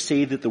Spirit and to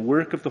say that the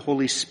work of the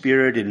Holy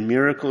Spirit and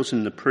miracles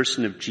in the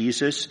person of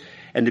Jesus,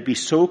 and to be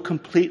so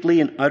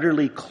completely and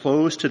utterly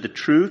closed to the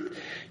truth,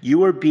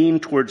 you are being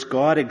towards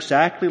God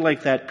exactly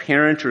like that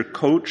parent or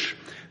coach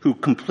who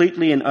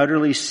completely and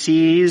utterly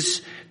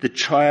sees the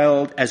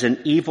child as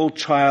an evil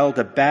child,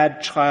 a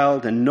bad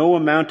child, and no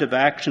amount of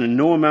action and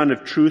no amount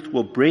of truth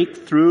will break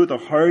through the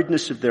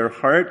hardness of their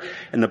heart.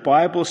 And the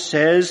Bible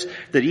says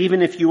that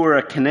even if you are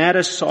a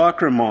Canada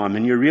soccer mom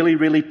and you're really,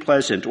 really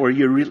pleasant, or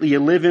you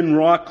live in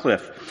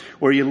Rockcliffe,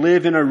 or you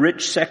live in a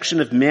rich section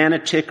of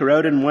Manotick or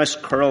out in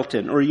West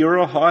Carleton, or you're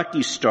a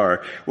hockey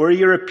star, or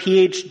you're a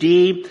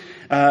PhD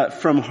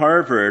from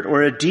Harvard,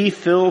 or a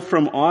DPhil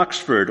from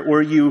Oxford,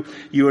 or you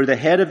are the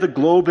head of the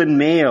Globe and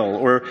Mail,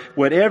 or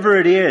whatever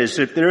it is,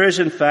 if there is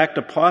in fact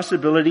a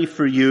possibility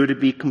for you to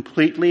be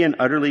completely and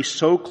utterly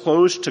so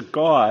close to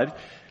God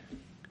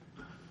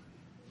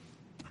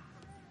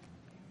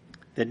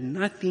that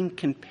nothing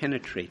can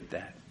penetrate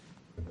that.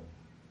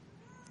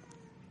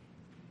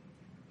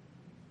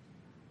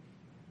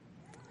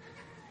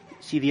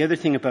 See, the other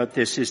thing about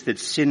this is that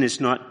sin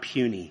is not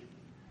puny.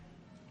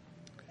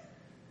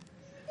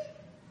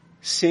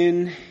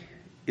 Sin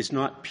is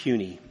not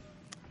puny.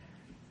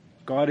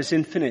 God is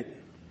infinite.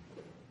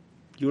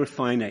 You are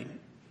finite.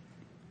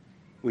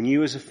 When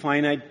you as a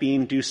finite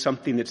being do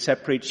something that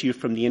separates you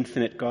from the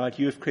infinite God,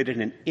 you have created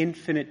an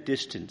infinite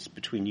distance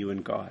between you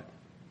and God.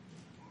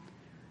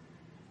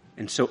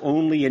 And so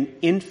only an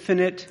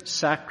infinite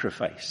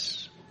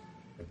sacrifice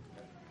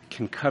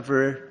can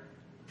cover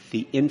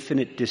the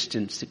infinite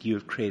distance that you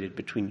have created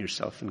between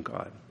yourself and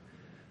God.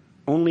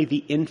 Only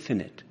the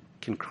infinite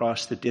can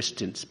cross the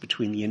distance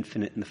between the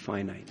infinite and the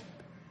finite.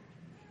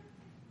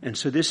 And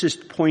so this is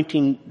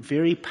pointing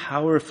very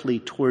powerfully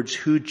towards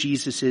who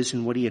Jesus is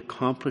and what he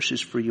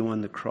accomplishes for you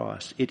on the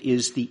cross. It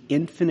is the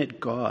infinite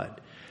God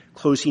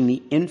closing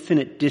the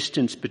infinite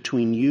distance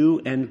between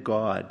you and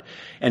God.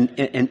 And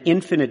an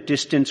infinite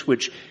distance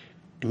which,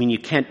 you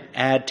can't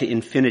add to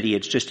infinity,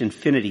 it's just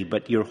infinity,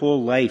 but your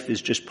whole life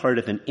is just part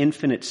of an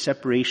infinite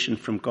separation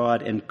from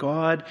God. And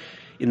God,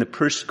 in the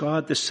person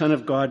God, the Son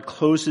of God,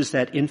 closes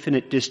that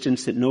infinite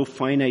distance that no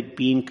finite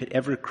being could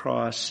ever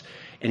cross,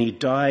 and he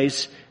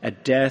dies a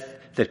death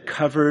that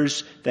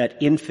covers that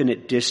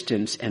infinite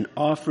distance and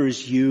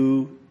offers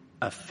you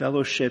a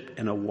fellowship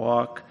and a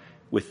walk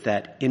with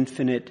that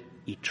infinite,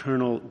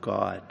 eternal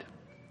God.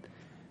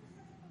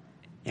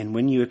 And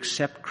when you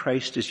accept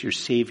Christ as your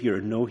Savior,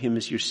 or know him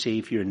as your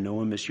Savior, and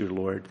know him as your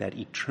Lord, that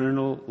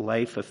eternal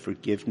life of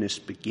forgiveness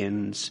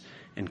begins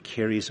and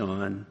carries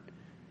on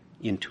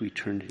into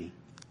eternity.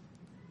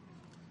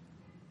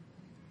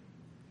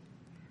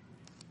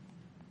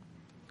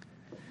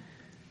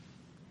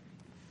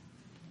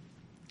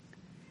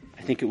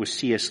 I think it was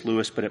C.S.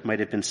 Lewis, but it might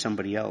have been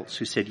somebody else,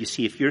 who said, you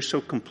see, if you're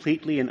so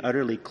completely and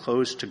utterly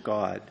close to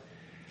God,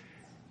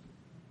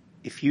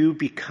 if you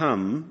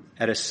become,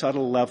 at a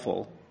subtle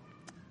level,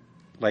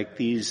 like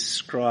these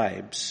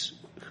scribes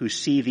who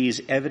see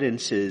these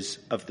evidences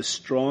of the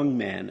strong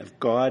man, of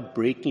God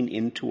breaking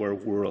into our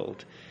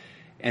world,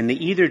 and they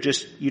you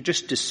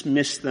just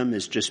dismiss them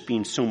as just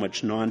being so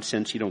much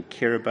nonsense. You don't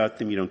care about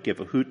them. You don't give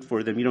a hoot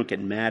for them. You don't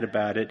get mad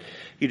about it.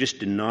 You just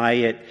deny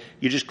it.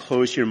 You just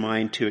close your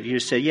mind to it. You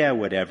just say, yeah,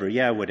 whatever.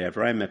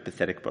 I'm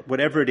empathetic. But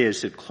whatever it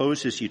is, it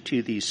closes you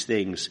to these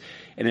things.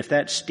 And if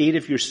that state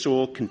of your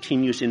soul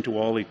continues into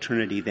all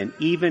eternity, then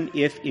even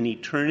if in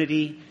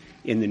eternity,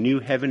 in the new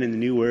heaven and the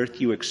new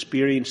earth, you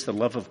experience the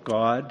love of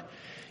God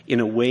in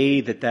a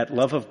way that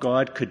love of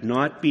God could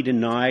not be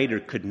denied or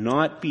could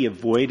not be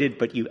avoided,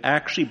 but you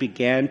actually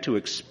began to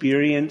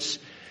experience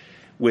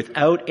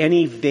without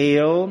any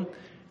veil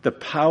the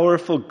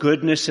powerful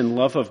goodness and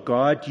love of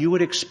God, you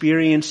would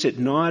experience it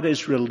not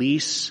as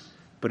release,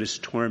 but as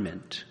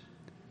torment.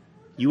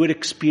 You would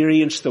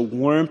experience the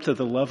warmth of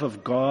the love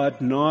of God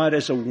not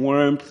as a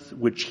warmth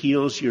which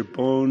heals your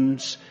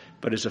bones,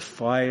 but as a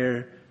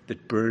fire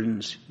that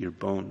burns your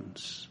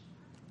bones.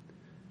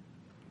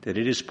 That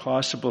it is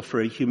possible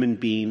for a human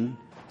being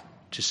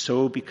to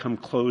so become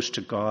close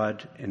to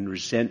God and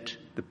resent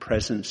the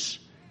presence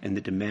and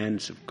the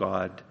demands of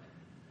God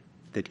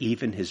that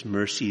even his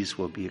mercies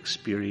will be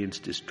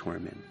experienced as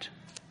torment.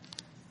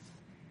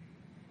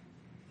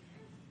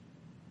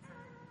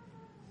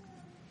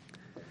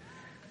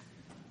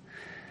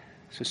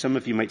 So some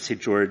of you might say,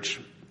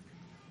 George,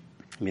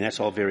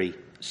 that's all very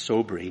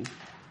sobering.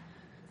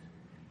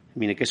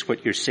 I guess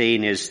what you're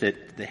saying is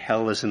that the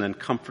hell is an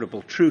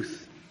uncomfortable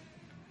truth.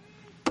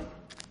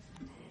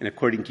 And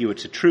according to you,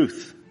 it's a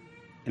truth.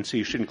 And so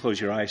you shouldn't close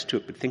your eyes to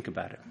it, but think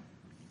about it.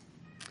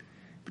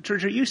 But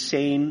George, are you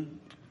saying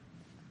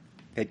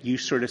that you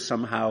sort of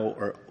somehow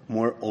are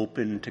more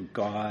open to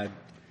God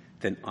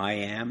than I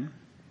am?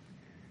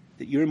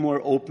 That you're more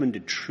open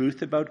to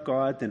truth about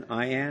God than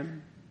I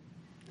am?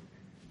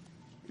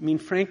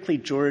 Frankly,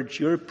 George,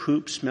 your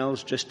poop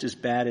smells just as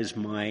bad as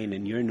mine,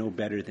 and you're no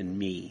better than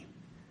me.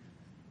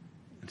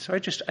 And so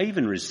I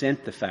even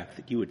resent the fact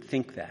that you would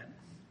think that.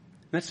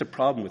 And that's the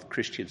problem with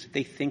Christians, that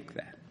they think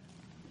that.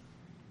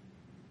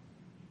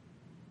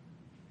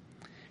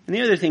 And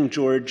the other thing,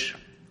 George,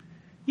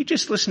 you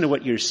just listen to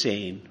what you're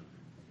saying.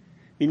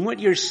 What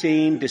you're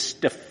saying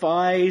just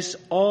defies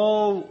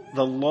all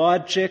the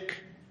logic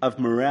of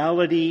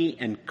morality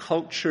and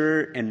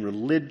culture and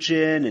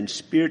religion and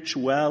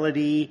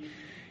spirituality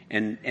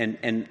and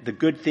the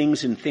good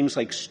things and things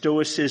like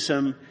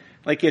Stoicism.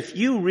 Like, if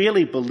you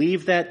really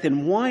believe that,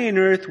 then why on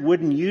earth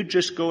wouldn't you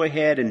just go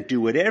ahead and do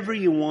whatever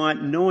you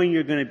want knowing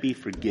you're going to be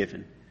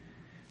forgiven?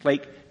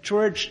 Like,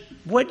 George,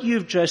 what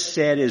you've just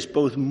said is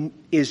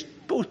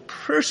both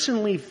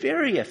personally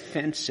very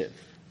offensive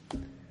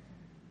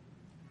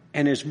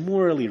and is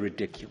morally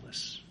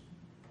ridiculous.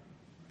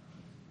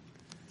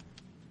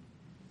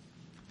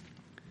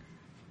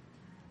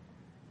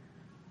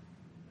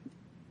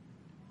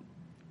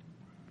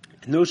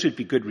 And those would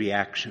be good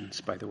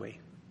reactions, by the way.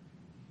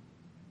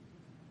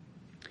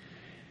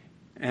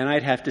 And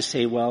I'd have to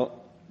say,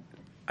 well,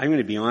 I'm going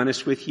to be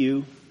honest with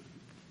you.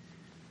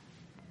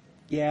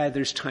 Yeah,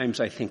 there's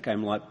times I think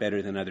I'm a lot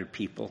better than other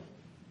people.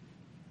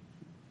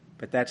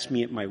 But that's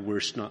me at my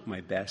worst, not my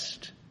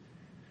best.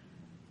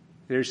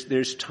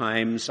 There's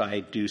times I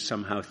do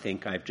somehow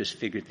think I've just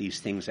figured these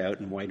things out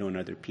and why don't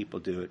other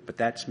people do it? But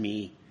that's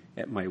me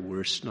at my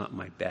worst, not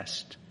my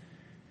best.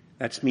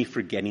 That's me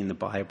forgetting the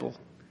Bible,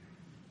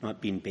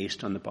 not being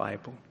based on the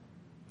Bible.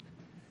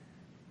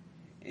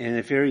 In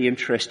a very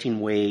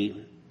interesting way,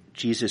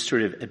 Jesus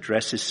sort of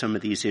addresses some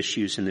of these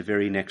issues in the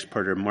very next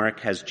part, or Mark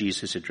has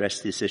Jesus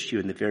address this issue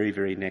in the very,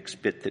 very next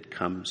bit that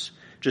comes.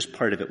 Just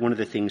part of it. One of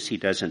the things he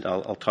doesn't,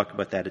 I'll talk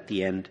about that at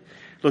the end.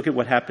 Look at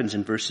what happens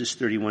in verses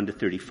 31 to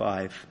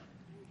 35.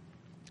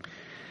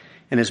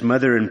 And his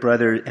mother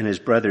and his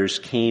brothers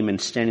came,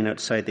 and standing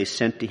outside they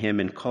sent to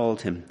him and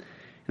called him.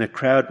 And a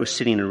crowd was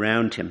sitting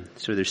around him,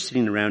 so they're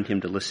sitting around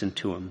him to listen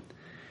to him.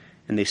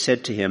 And they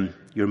said to him,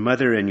 "Your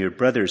mother and your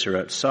brothers are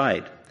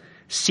outside,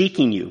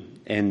 seeking you."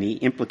 And the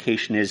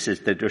implication is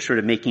that they're sort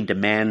of making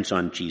demands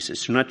on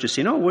Jesus. They're not just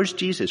saying, "Oh, where's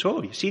Jesus?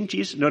 Oh, you seen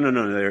Jesus?" No.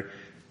 They're,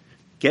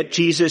 "Get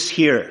Jesus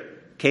here.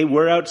 Okay,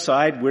 we're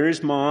outside.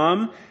 Where's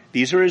Mom?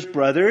 These are his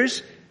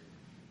brothers.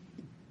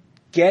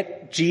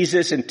 Get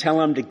Jesus and tell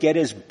him to get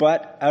his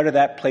butt out of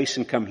that place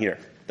and come here."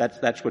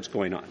 That's what's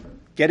going on.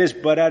 Get his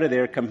butt out of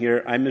there, come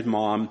here. I'm his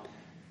mom.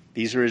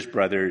 These are his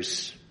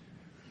brothers.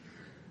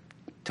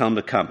 Tell him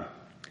to come.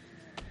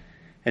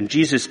 And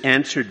Jesus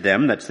answered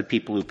them, that's the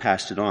people who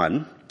passed it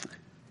on,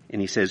 and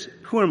he says,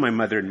 "Who are my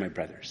mother and my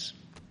brothers?"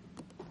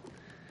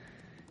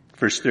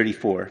 Verse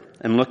 34,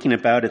 and looking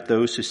about at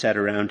those who sat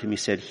around him, he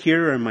said,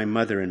 "Here are my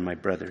mother and my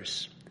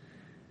brothers."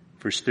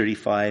 Verse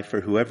 35,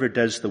 "For whoever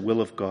does the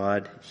will of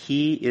God,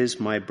 he is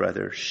my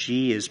brother,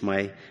 he is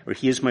my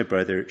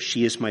brother,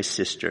 she is my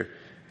sister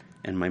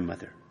and my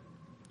mother."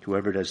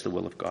 Whoever does the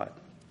will of God.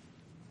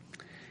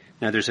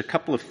 Now there's a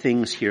couple of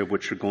things here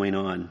which are going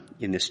on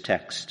in this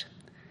text.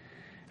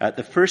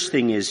 The first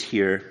thing is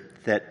here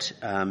that,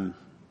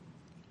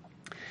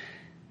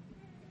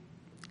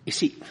 you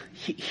see,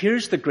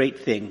 here's the great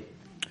thing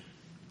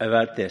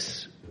about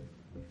this.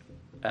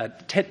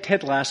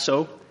 Ted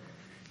Lasso,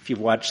 if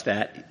you've watched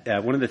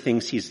that, one of the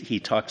things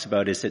he talks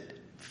about is that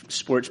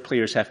sports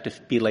players have to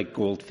be like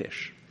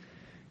goldfish,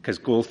 because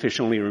goldfish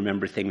only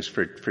remember things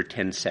for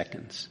 10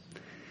 seconds.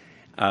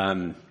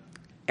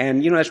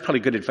 And, that's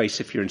probably good advice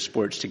if you're in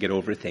sports to get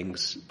over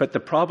things. But the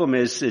problem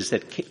is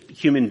that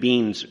human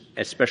beings,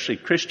 especially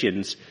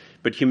Christians,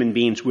 but human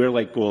beings, we're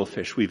like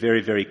goldfish. We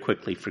very, very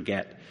quickly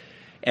forget.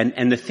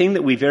 And the thing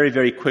that we very,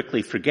 very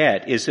quickly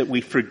forget is that we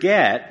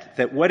forget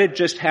that what had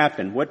just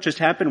happened. What just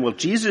happened? Well,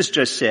 Jesus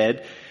just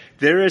said,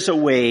 there is a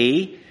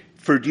way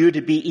for you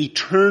to be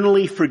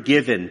eternally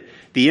forgiven.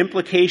 The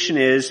implication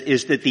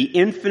is that the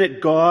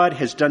infinite God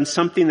has done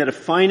something that a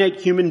finite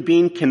human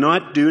being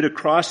cannot do, to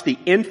cross the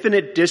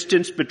infinite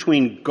distance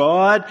between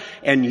God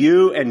and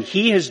you, and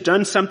he has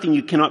done something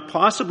you cannot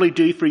possibly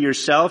do for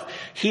yourself.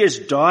 He has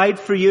died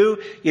for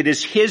you. It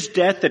is his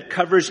death that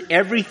covers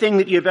everything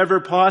that you've ever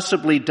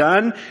possibly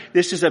done.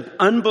 This is an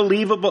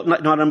unbelievable,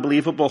 not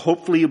unbelievable,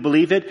 hopefully you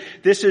believe it.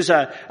 This is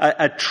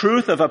a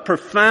truth of a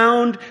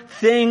profound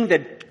thing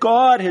that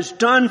God has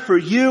done for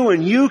you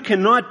and you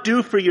cannot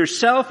do for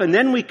yourself. And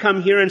then we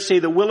come here and say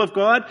the will of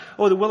God.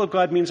 Oh, the will of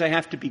God means I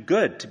have to be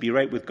good to be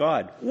right with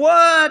God.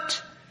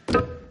 What?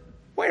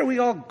 Why are we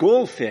all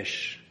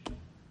goldfish?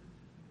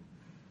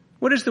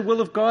 What does the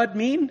will of God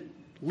mean?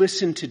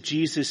 Listen to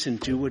Jesus and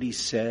do what he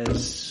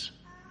says.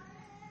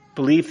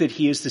 Believe that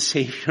he is the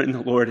Savior and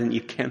the Lord, and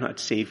you cannot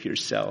save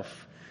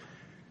yourself.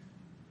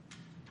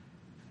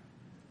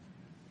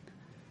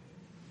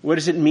 What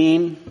does it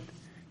mean?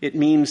 It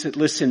means that,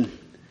 listen,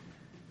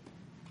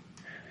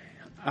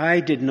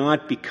 I did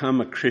not become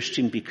a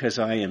Christian because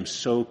I am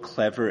so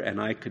clever and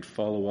I could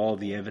follow all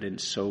the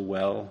evidence so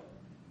well.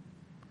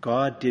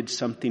 God did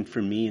something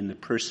for me in the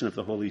person of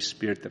the Holy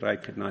Spirit that I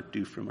could not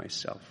do for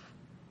myself.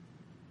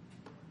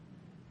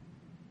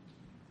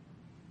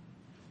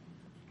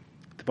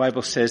 The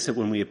Bible says that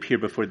when we appear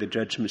before the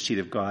judgment seat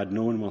of God,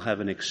 no one will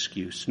have an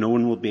excuse. No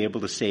one will be able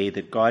to say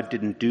that God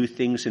didn't do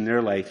things in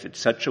their life in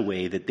such a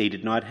way that they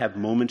did not have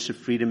moments of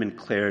freedom and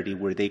clarity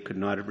where they could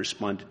not have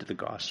responded to the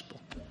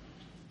gospel.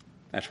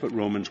 That's what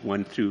Romans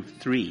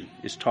 1-3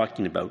 is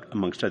talking about,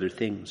 amongst other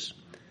things.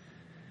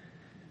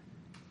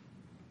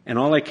 And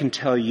all I can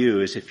tell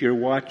you is if you're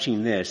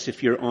watching this,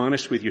 if you're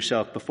honest with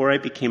yourself, before I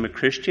became a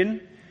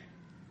Christian,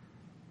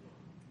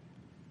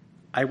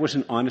 I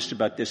wasn't honest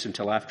about this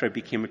until after I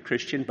became a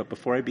Christian, but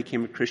before I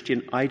became a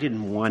Christian, I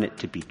didn't want it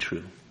to be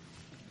true.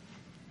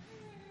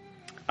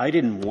 I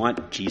didn't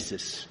want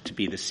Jesus to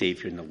be the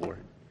Savior and the Lord.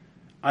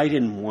 I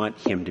didn't want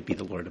him to be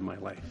the Lord of my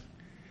life.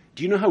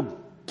 Do you know how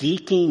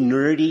geeky,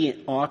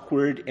 nerdy,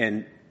 awkward,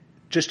 and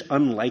just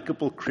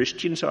unlikable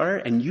Christians are?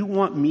 And you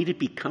want me to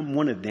become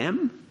one of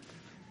them?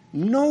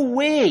 No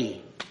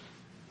way!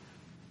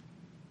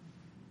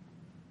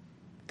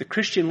 The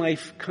Christian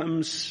life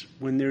comes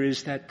when there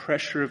is that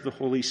pressure of the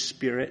Holy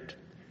Spirit.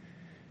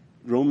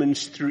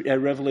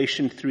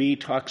 Revelation 3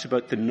 talks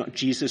about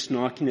Jesus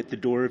knocking at the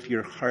door of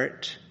your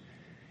heart.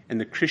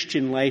 And the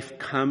Christian life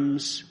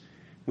comes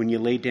when you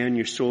lay down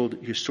your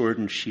sword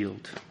and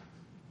shield.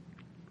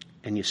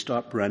 And you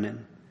stop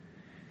running.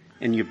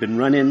 And you've been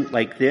running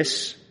like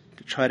this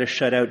to try to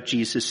shut out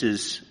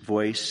Jesus'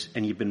 voice.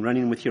 And you've been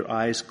running with your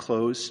eyes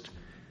closed.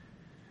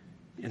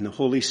 And the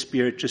Holy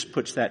Spirit just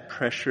puts that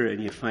pressure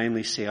and you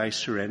finally say, I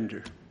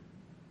surrender.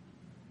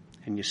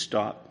 And you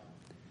stop.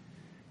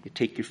 You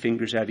take your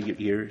fingers out of your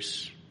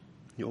ears.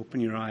 You open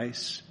your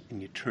eyes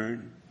and you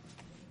turn.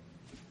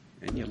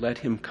 And you let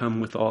him come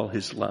with all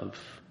his love.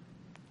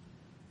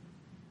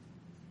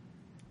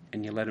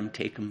 And you let him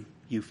take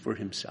you for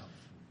himself.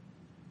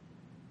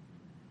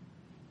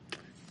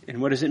 And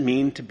what does it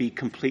mean to be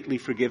completely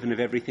forgiven of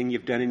everything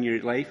you've done in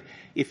your life?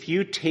 If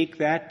you take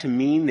that to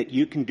mean that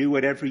you can do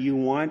whatever you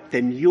want,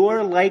 then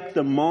you're like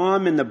the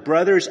mom and the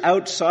brothers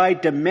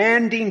outside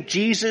demanding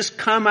Jesus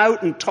come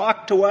out and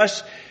talk to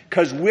us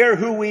because we're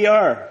who we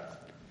are.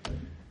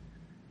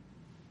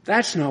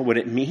 That's not what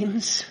it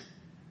means.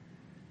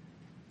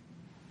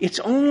 It's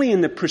only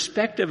in the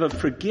perspective of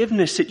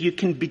forgiveness that you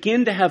can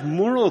begin to have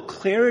moral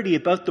clarity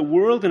about the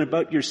world and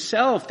about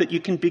yourself, that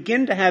you can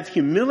begin to have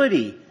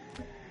humility.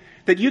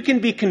 That you can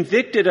be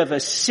convicted of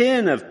a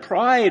sin of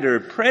pride or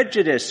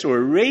prejudice or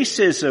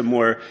racism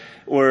or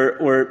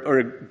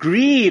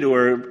greed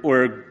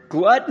or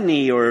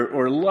gluttony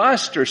or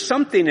lust or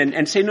something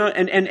and say no.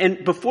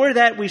 And before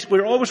that,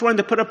 we're always wanting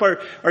to put up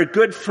our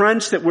good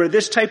fronts that we're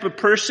this type of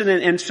person.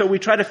 And so we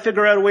try to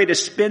figure out a way to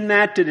spin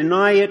that, to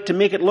deny it, to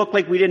make it look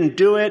like we didn't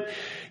do it.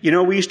 You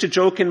know, we used to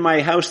joke in my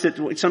house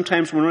that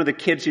sometimes when one of the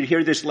kids, you'd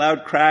hear this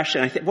loud crash.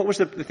 And I think, what was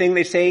the thing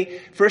they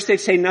say? First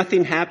they'd say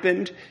nothing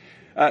happened.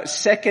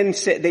 Second,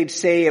 they'd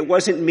say it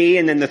wasn't me,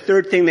 and then the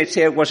third thing they'd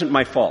say it wasn't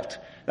my fault.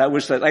 That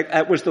was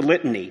the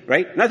litany,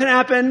 right? Nothing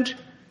happened.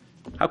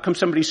 How come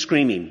somebody's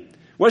screaming?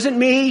 Wasn't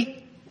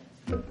me.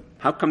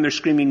 How come they're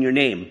screaming your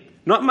name?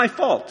 Not my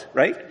fault,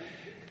 right?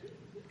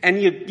 And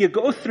you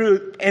go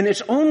through, and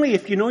it's only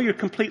if you know you're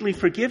completely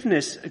forgiven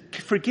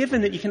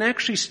that you can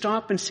actually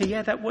stop and say,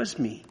 yeah, that was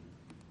me.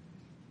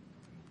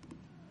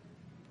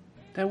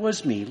 That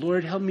was me.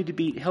 Lord, help me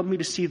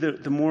to see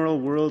the moral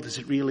world as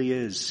it really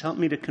is. Help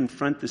me to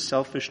confront the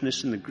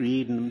selfishness and the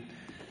greed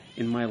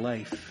in my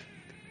life.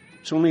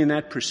 It's only in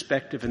that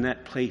perspective, in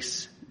that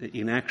place, that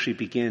you can actually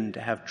begin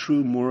to have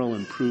true moral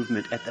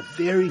improvement at the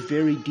very,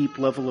 very deep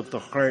level of the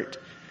heart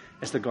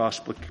as the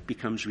gospel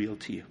becomes real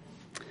to you.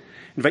 I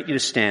invite you to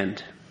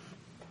stand.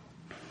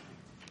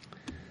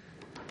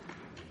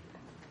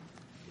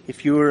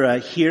 If you're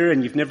here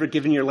and you've never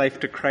given your life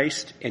to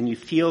Christ and you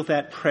feel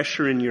that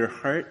pressure in your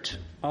heart,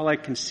 all I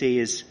can say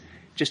is,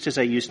 just as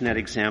I used in that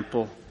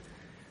example,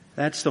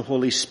 that's the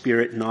Holy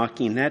Spirit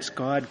knocking. That's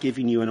God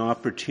giving you an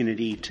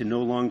opportunity to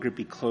no longer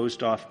be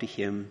closed off to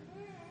him.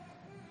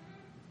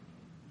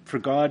 For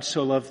God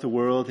so loved the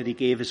world that he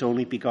gave his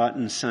only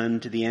begotten Son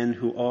to the end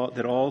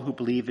that all who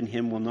believe in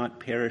him will not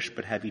perish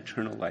but have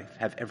eternal life,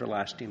 have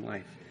everlasting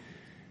life.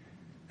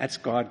 That's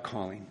God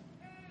calling.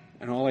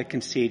 And all I can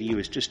say to you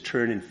is just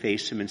turn and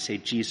face him and say,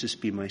 Jesus,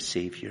 be my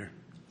Savior.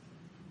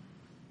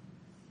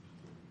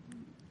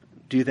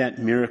 Do that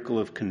miracle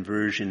of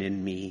conversion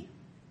in me.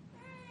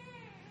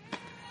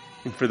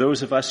 And for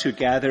those of us who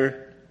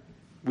gather,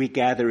 we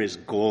gather as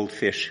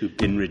goldfish who've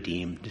been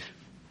redeemed.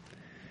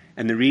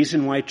 And the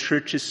reason why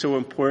church is so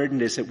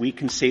important is that we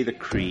can say the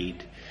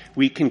creed.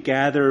 We can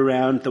gather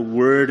around the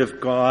Word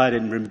of God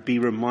and be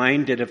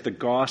reminded of the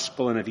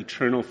gospel and of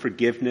eternal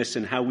forgiveness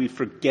and how we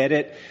forget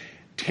it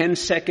 10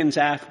 seconds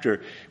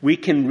after. We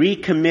can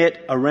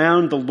recommit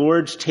around the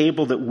Lord's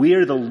table that we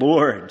are the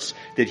Lord's,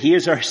 that he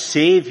is our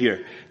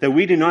Savior, that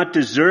we do not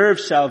deserve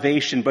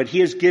salvation, but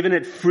he has given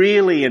it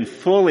freely and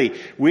fully.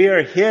 We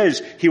are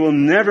his. He will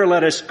never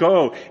let us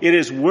go. It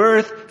is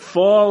worth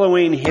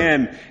following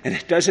him. And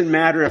it doesn't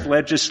matter if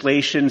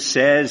legislation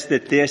says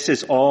that this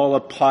is all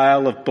a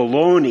pile of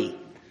baloney,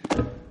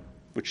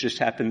 which just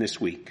happened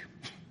this week.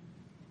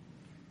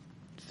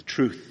 It's the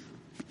truth.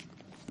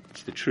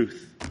 It's the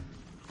truth.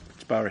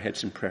 Let's bow our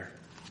heads in prayer.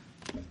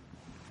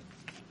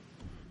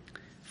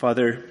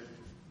 Father,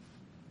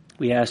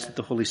 we ask that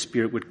the Holy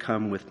Spirit would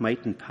come with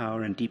might and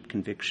power and deep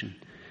conviction.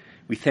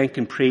 We thank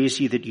and praise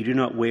you that you do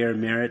not weigh our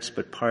merits,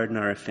 but pardon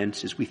our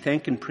offenses. We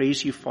thank and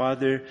praise you,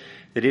 Father,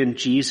 that in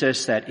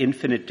Jesus, that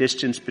infinite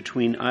distance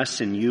between us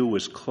and you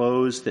was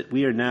closed, that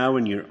we are now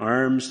in your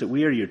arms, that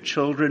we are your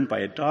children by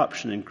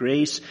adoption and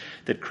grace,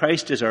 that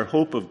Christ is our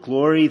hope of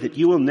glory, that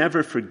you will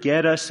never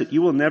forget us, that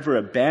you will never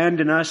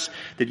abandon us,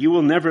 that you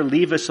will never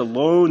leave us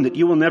alone, that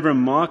you will never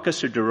mock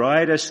us or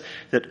deride us,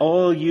 that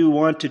all you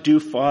want to do,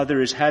 Father,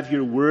 is have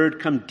your word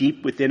come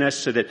deep within us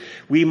so that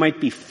we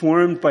might be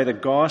formed by the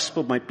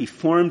gospel, might be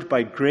formed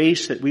by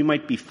grace, that we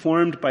might be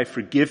formed by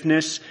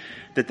forgiveness,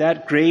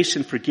 that grace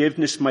and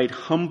forgiveness might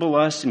humble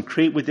us and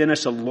create within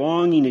us a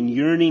longing and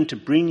yearning to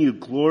bring you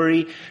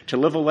glory, to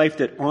live a life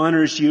that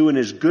honors you and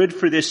is good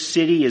for this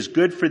city, is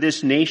good for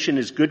this nation,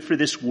 is good for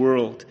this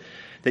world.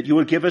 That you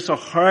would give us a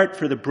heart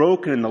for the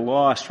broken and the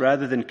lost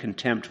rather than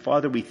contempt.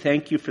 Father, we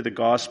thank you for the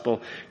gospel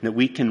and that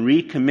we can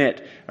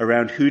recommit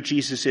around who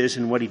Jesus is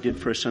and what he did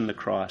for us on the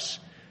cross.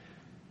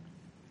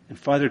 And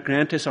Father,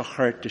 grant us a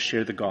heart to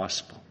share the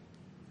gospel,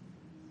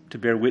 to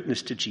bear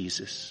witness to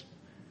Jesus.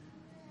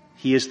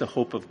 He is the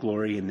hope of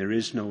glory, and there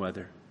is no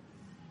other.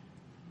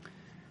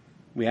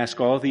 We ask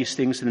all these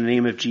things in the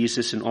name of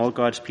Jesus, and all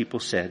God's people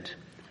said,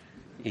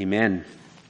 Amen.